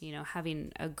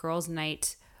 having a girls'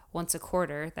 night once a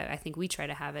quarter that I think we try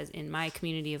to have as in my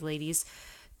community of ladies,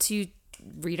 to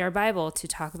read our Bible, to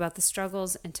talk about the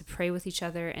struggles, and to pray with each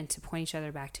other, and to point each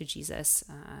other back to Jesus.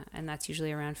 And that's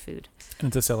usually around food. And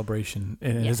it's a celebration,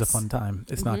 and it is a fun time.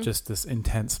 It's not just this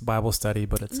intense Bible study,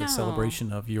 but it's a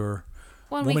celebration of your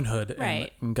womanhood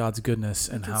and God's goodness,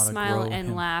 and how to smile grow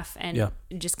and laugh and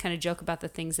just kind of joke about the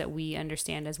things that we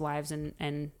understand as wives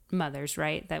and mothers,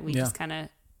 right? That we just kind of,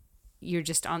 you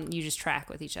just track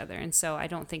with each other. And so I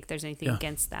don't think there's anything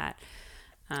against that.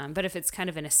 But if it's kind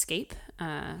of an escape,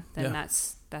 then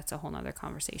that's a whole nother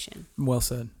conversation. Well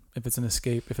said. If it's an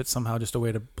escape, if it's somehow just a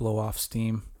way to blow off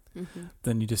steam,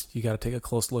 then you got to take a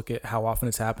close look at how often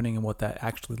it's happening and what that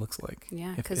actually looks like.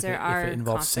 Yeah, because there are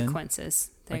consequences.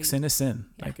 Sin, sin is sin.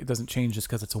 Yeah. Like, it doesn't change just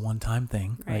because it's a one-time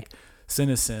thing. Right. Like, sin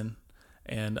is sin,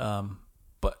 and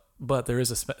but there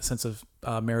is a sense of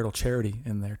marital charity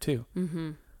in there too.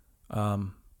 In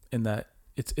that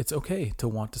it's okay to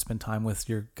want to spend time with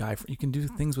your guy. You can do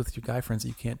things with your guy friends that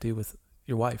you can't do with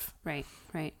your wife. Right.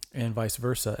 And vice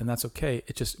versa. And that's okay.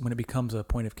 It just, when it becomes a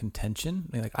point of contention,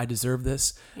 like, I deserve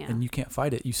this and you can't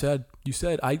fight it. You said,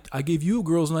 I gave you a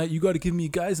girls' night. You got to give me a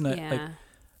guys' night. Yeah. Like,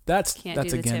 that's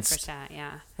against tit for tat.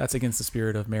 Yeah. That's against the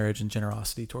spirit of marriage and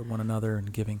generosity toward one another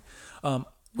and giving.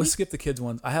 Let's skip the kids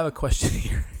ones. I have a question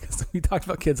here because we talked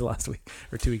about kids last week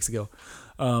or 2 weeks ago.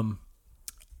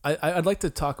 I'd like to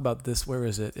talk about this. Where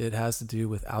is it? It has to do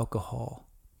with alcohol,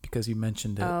 because you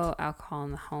mentioned it. Oh, alcohol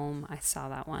in the home. I saw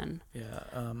that one.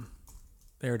 Yeah.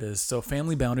 There it is. So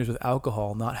family boundaries with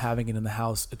alcohol, not having it in the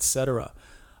house, etc.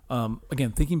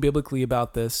 Again, thinking biblically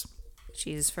about this.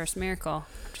 Jesus' first miracle.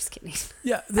 I'm just kidding.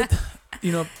 Yeah.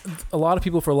 A lot of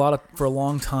people for a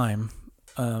long time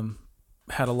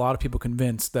had a lot of people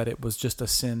convinced that it was just a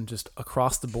sin just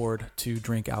across the board to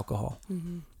drink alcohol.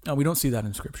 Now, we don't see that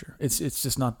in Scripture. It's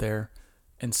just not there.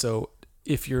 And so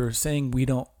if you're saying we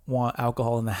don't want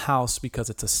alcohol in the house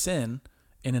because it's a sin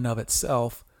in and of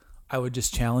itself, I would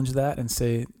just challenge that and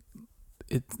say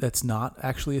that's not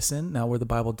actually a sin. Now, where the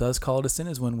Bible does call it a sin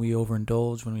is when we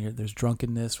overindulge, when there's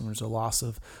drunkenness, when there's a loss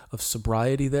of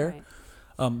sobriety there.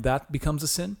 Right. That becomes a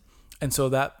sin. And so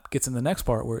that gets in the next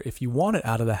part, where if you want it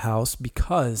out of the house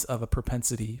because of a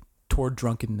propensity toward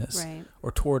drunkenness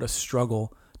or toward a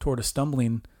struggle, toward a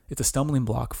stumbling, it's a stumbling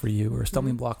block for you, or a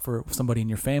stumbling block for somebody in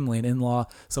your family, an in-law,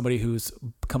 somebody who's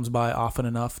comes by often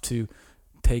enough to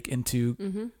take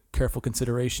into careful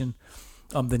consideration,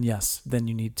 then yes, then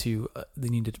you need to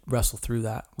wrestle through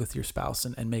that with your spouse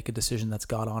and make a decision that's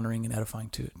God honoring and edifying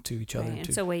to each other.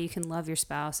 It's a way you can love your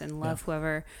spouse and love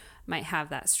whoever might have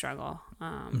that struggle.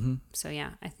 So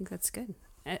yeah, I think that's good.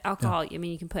 Alcohol, I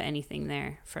mean, you can put anything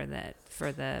there for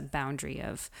the boundary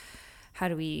of how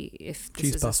do we, if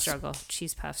this is a struggle,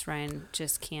 cheese puffs, Ryan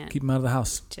just can't. Keep them out of the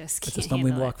house. Just can't. It's a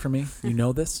stumbling block for me. You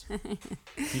know this.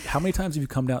 How many times have you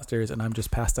come downstairs and I'm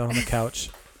just passed out on the couch?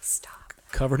 Stop.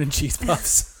 Covered in cheese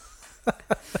puffs.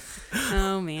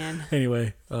 Oh, man.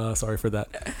 Anyway, sorry for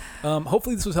that.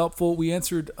 Hopefully this was helpful. We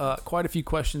answered quite a few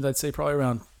questions. I'd say probably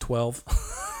around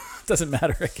 12. Doesn't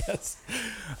matter, I guess.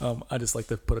 I just like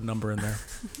to put a number in there.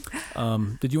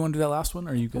 Did you want to do that last one,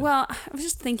 or are you good? Well, I was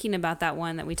just thinking about that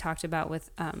one that we talked about with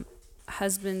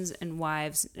husbands and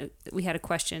wives. We had a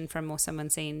question from someone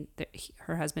saying that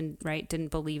her husband, right, didn't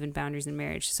believe in boundaries in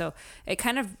marriage. So it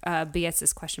kind of begets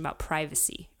this question about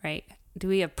privacy, right? Do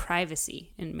we have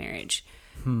privacy in marriage?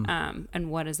 And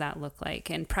what does that look like?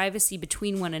 And privacy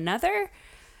between one another,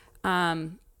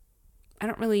 I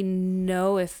don't really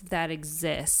know if that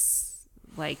exists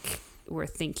like we're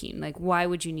thinking. Like, why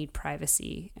would you need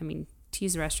privacy? I mean, to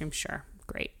use the restroom, sure,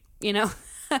 great.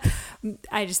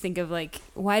 I just think of like,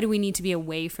 why do we need to be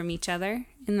away from each other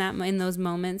in those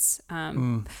moments?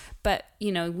 But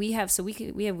we have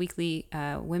weekly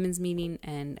women's meeting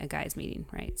and a guys meeting,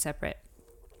 right? Separate.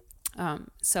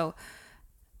 So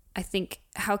I think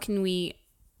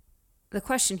the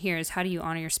question here is, how do you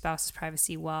honor your spouse's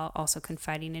privacy while also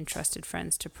confiding in trusted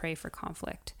friends to pray for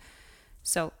conflict?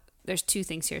 So there's two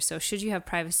things here. So should you have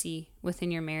privacy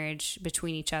within your marriage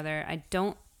between each other? I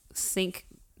don't think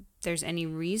there's any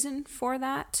reason for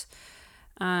that.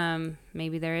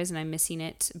 Maybe there is and I'm missing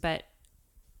it, but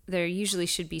there usually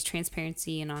should be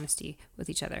transparency and honesty with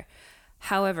each other.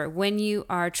 However, when you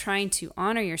are trying to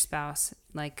honor your spouse,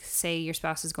 like say your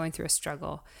spouse is going through a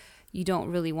struggle, you don't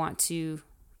really want to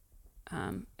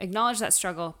acknowledge that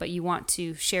struggle, but you want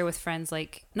to share with friends,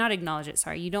 like not acknowledge it.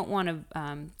 Sorry. You don't want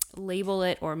to label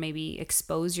it or maybe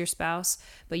expose your spouse,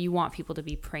 but you want people to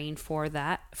be praying for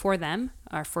them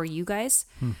or for you guys.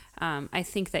 I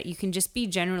think that you can just be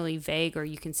generally vague, or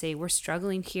you can say, we're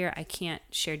struggling here. I can't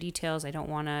share details. I don't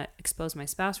want to expose my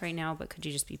spouse right now, but could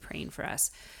you just be praying for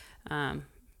us?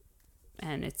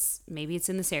 and maybe it's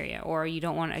in this area, or you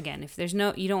don't want, again, if you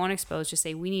don't want to expose, just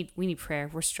say, we need prayer.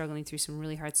 We're struggling through some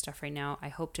really hard stuff right now. I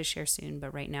hope to share soon,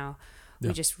 but right now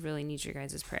we just really need your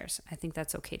guys' prayers. I think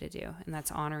that's okay to do, and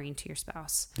that's honoring to your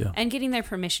spouse and getting their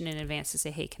permission in advance to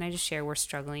say, hey, can I just share we're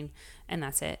struggling, and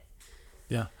that's it.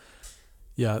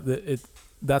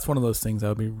 That's one of those things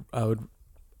I would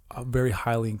very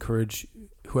highly encourage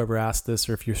whoever asked this,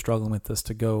 or if you're struggling with this,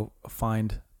 to go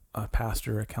find a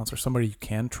pastor, a counselor, somebody you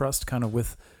can trust kind of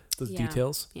with those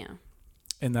details. Yeah.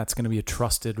 And that's going to be a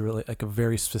trusted, really, like a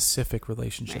very specific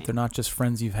relationship. Right. They're not just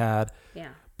friends you've had,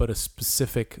 but a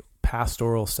specific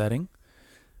pastoral setting.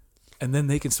 And then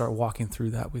they can start walking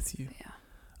through that with you. Yeah.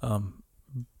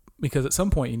 Because at some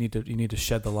point you need to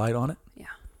shed the light on it. Yeah.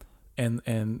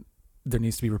 And there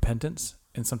needs to be repentance.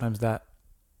 And sometimes that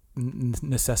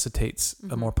necessitates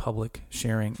a more public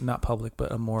sharing, not public,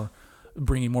 but a more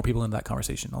bringing more people into that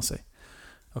conversation, I'll say.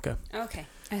 Okay.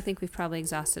 I think we've probably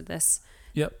exhausted this.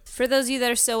 Yep. For those of you that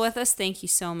are still with us, thank you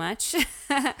so much.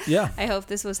 Yeah. I hope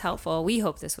this was helpful. We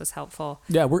hope this was helpful.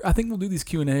 Yeah, I think we'll do these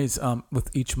Q&As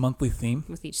with each monthly theme.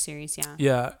 With each series, yeah.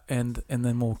 Yeah, and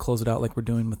then we'll close it out like we're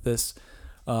doing with this.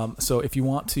 So if you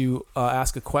want to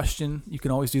ask a question, you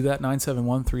can always do that,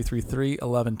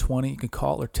 971-333-1120. You can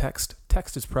call or text.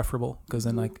 Text is preferable because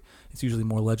then like it's usually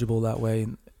more legible that way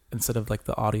instead of like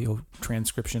the audio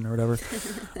transcription or whatever.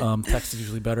 Text is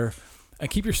usually better. And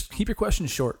keep your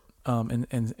questions short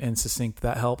and succinct.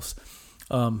 That helps.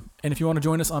 And if you want to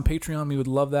join us on Patreon, we would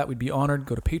love that. We'd be honored.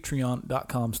 Go to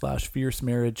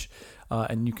patreon.com/fiercemarriage,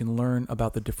 and you can learn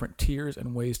about the different tiers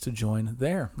and ways to join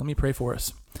there. Let me pray for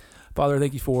us. Father,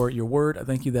 thank you for your word. I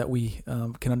thank you that we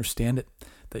can understand it,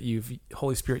 that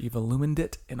Holy Spirit, you've illumined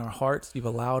it in our hearts. You've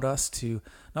allowed us to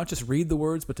not just read the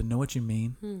words, but to know what you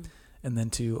mean, and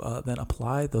then to then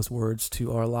apply those words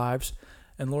to our lives.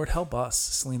 And Lord, help us,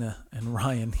 Selena and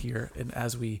Ryan here, and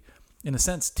as we, in a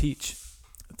sense, teach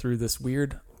through this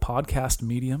weird podcast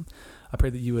medium, I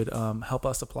pray that you would help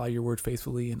us apply your word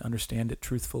faithfully and understand it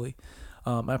truthfully.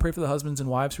 I pray for the husbands and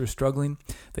wives who are struggling,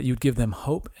 that you would give them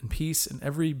hope and peace and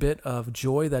every bit of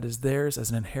joy that is theirs as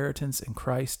an inheritance in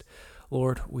Christ.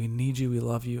 Lord, we need you, we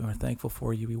love you, and are thankful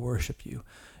for you. We worship you.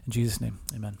 In Jesus' name,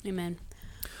 amen. Amen.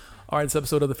 All right, this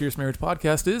episode of the Fierce Marriage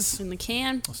Podcast is in the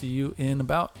can. We'll see you in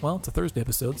it's a Thursday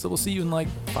episode, so we'll see you in like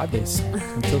 5 days.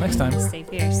 Until next time. Stay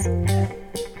fierce.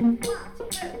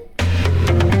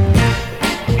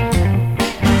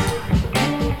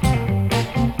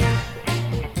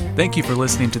 Thank you for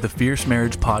listening to the Fierce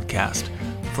Marriage Podcast.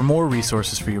 For more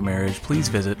resources for your marriage, please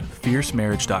visit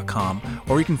fiercemarriage.com,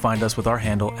 or you can find us with our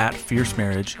handle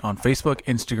 @FierceMarriage on Facebook,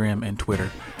 Instagram, and Twitter.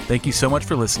 Thank you so much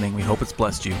for listening. We hope it's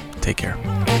blessed you. Take care.